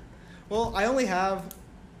 yeah. Well, I only have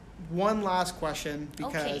one last question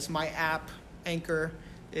because Okay. my app, Anchor,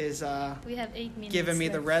 is We have 8 minutes. giving me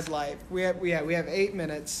the red left. light. We have 8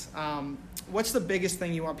 minutes. What's the biggest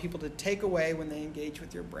thing you want people to take away when they engage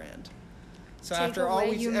with your brand? So Take after all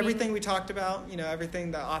away, you mean- everything we talked about,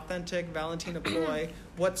 everything, the authentic Valentina Ploy,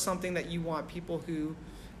 what's something that you want people who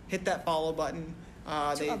hit that follow button,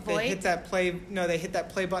 they avoid? hit that play, they hit that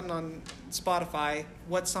play button on Spotify,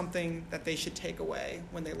 what's something that they should take away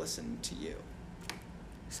when they listen to you?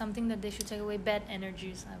 Something that they should take away, bad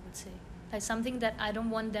energies, I would say. Like something that I don't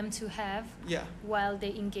want them to have Yeah. while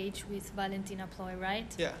they engage with Valentina Ploy,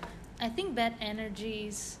 right? Yeah. I think bad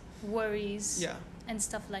energies, worries, Yeah. and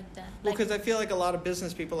stuff like that. Well, Like, because I feel like a lot of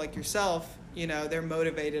business people like yourself, they're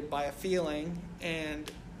motivated by a feeling, and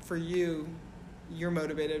for you, you're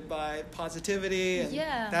motivated by positivity, and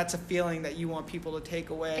Yeah. that's a feeling that you want people to take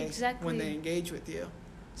away Exactly. when they engage with you.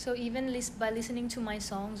 so even by listening to my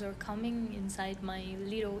songs or coming inside my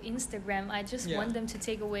little Instagram, I just Yeah. want them to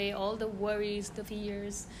take away all the worries, the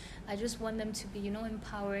fears. I just want them to be,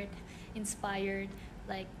 empowered, inspired,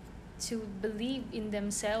 like to believe in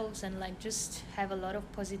themselves and like just have a lot of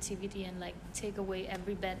positivity and like take away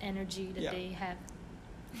every bad energy that Yeah. they have.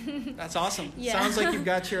 That's awesome. Yeah. Sounds like you've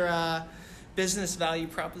got your business value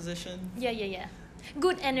proposition. Yeah.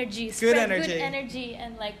 Good energy. Good Spread energy. good energy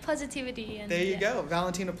and like positivity. And There you yeah. go.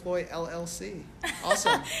 Valentina Ploy, LLC.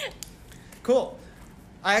 Awesome. Cool.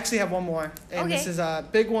 I actually have one more, and this Okay. is a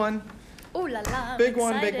big one. Ooh la la. I'm Big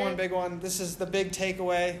one. excited. This is the big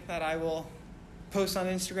takeaway that I will post on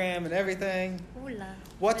Instagram and everything. Ooh la.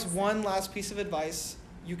 What's What's one last piece of advice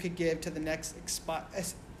you could give to the next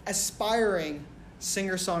aspiring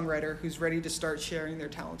singer-songwriter who's ready to start sharing their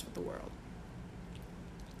talents with the world?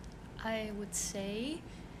 I would say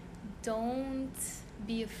don't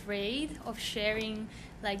be afraid of sharing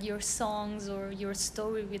like your songs or your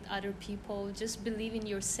story with other people. Just believe in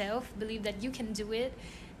yourself, believe that you can do it,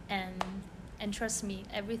 and trust me,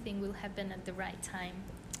 everything will happen at the right time,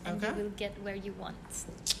 and Okay. you will get where you want.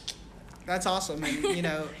 That's awesome.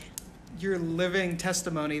 And, you're living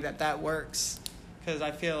testimony that works, because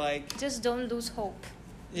I feel like, Just don't lose hope.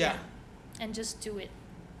 yeah. And just do it.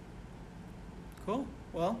 Cool.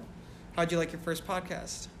 Well, how'd you like your first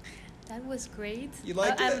podcast? That was great. You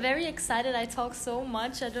liked I'm it? very excited. I talk so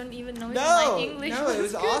much. I don't even know if No, my English no, it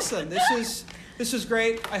was good. awesome. This was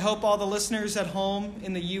great. I hope all the listeners at home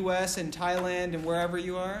in the U.S. and Thailand and wherever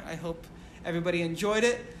you are, I hope everybody enjoyed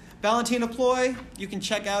it. Valentina Ploy, you can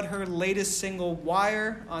check out her latest single,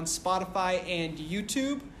 Wire, on Spotify and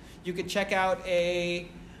YouTube. You can check out a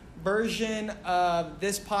version of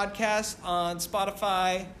this podcast on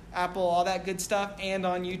Spotify, Apple, all that good stuff, and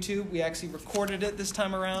on YouTube. We actually recorded it this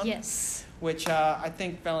time around. Yes. Which I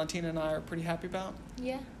think Valentina and I are pretty happy about.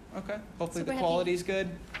 Yeah. Okay. Hopefully Super the happy. quality's good.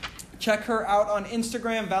 Check her out on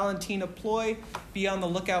Instagram, Valentina Ploy. Be on the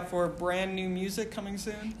lookout for brand new music coming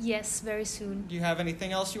soon. Yes, very soon. Do you have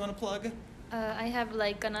anything else you want to plug? I have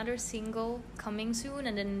like another single coming soon,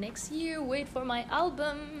 and then next year, wait for my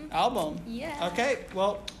album. Album. Yeah. Okay.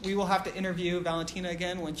 Well, we will have to interview Valentina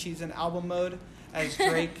again when she's in album mode, as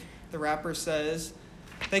Drake, the rapper, says.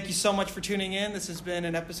 Thank you so much for tuning in. This has been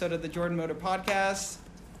an episode of the Jordan Motor Podcast.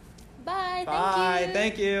 Bye. Bye.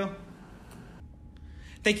 Thank you.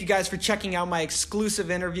 Thank you guys for checking out my exclusive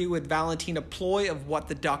interview with Valentina Ploy of What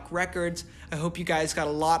the Duck Records. I hope you guys got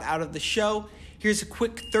a lot out of the show. Here's a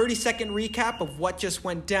quick 30-second recap of what just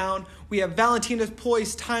went down. We have Valentina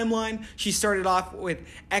Ploy's timeline. She started off with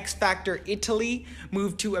X Factor Italy,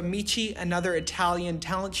 moved to Amici, another Italian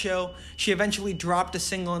talent show. She eventually dropped a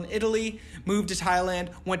single in Italy, moved to Thailand,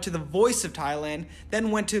 went to The Voice of Thailand, then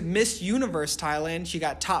went to Miss Universe Thailand. She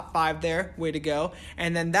got top 5 there, way to go.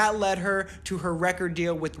 And then that led her to her record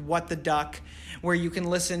deal with What the Duck, where you can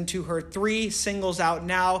listen to her 3 singles out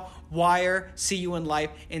now: Wire, See You in Life,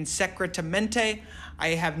 and Secretamente. I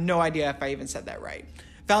have no idea if I even said that right.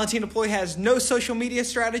 Valentina Ploy has no social media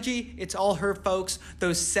strategy. It's all her folks.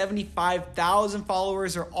 Those 75,000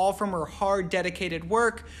 followers are all from her hard, dedicated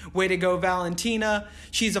work. Way to go, Valentina.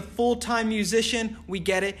 She's a full-time musician. We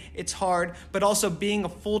get it. It's hard. But also being a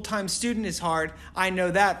full-time student is hard. I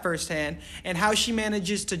know that firsthand. And how she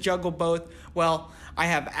manages to juggle both, well, I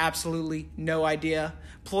have absolutely no idea.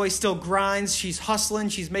 Ploy still grinds. She's hustling.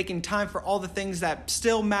 She's making time for all the things that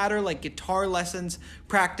still matter, like guitar lessons,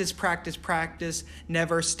 practice,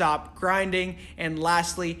 never stop grinding. And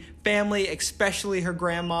lastly, family, especially her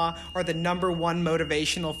grandma, are the number one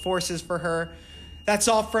motivational forces for her. That's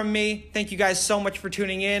all from me. Thank you guys so much for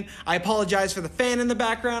tuning in. I apologize for the fan in the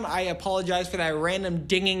background. I apologize for that random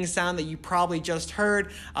dinging sound that you probably just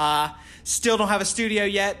heard. Still don't have a studio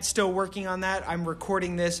yet. Still working on that. I'm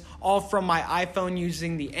recording this all from my iPhone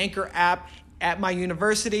using the Anchor app at my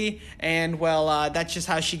university. And, well, that's just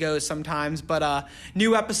how she goes sometimes. But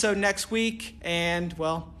new episode next week. And,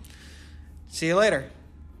 well, see you later.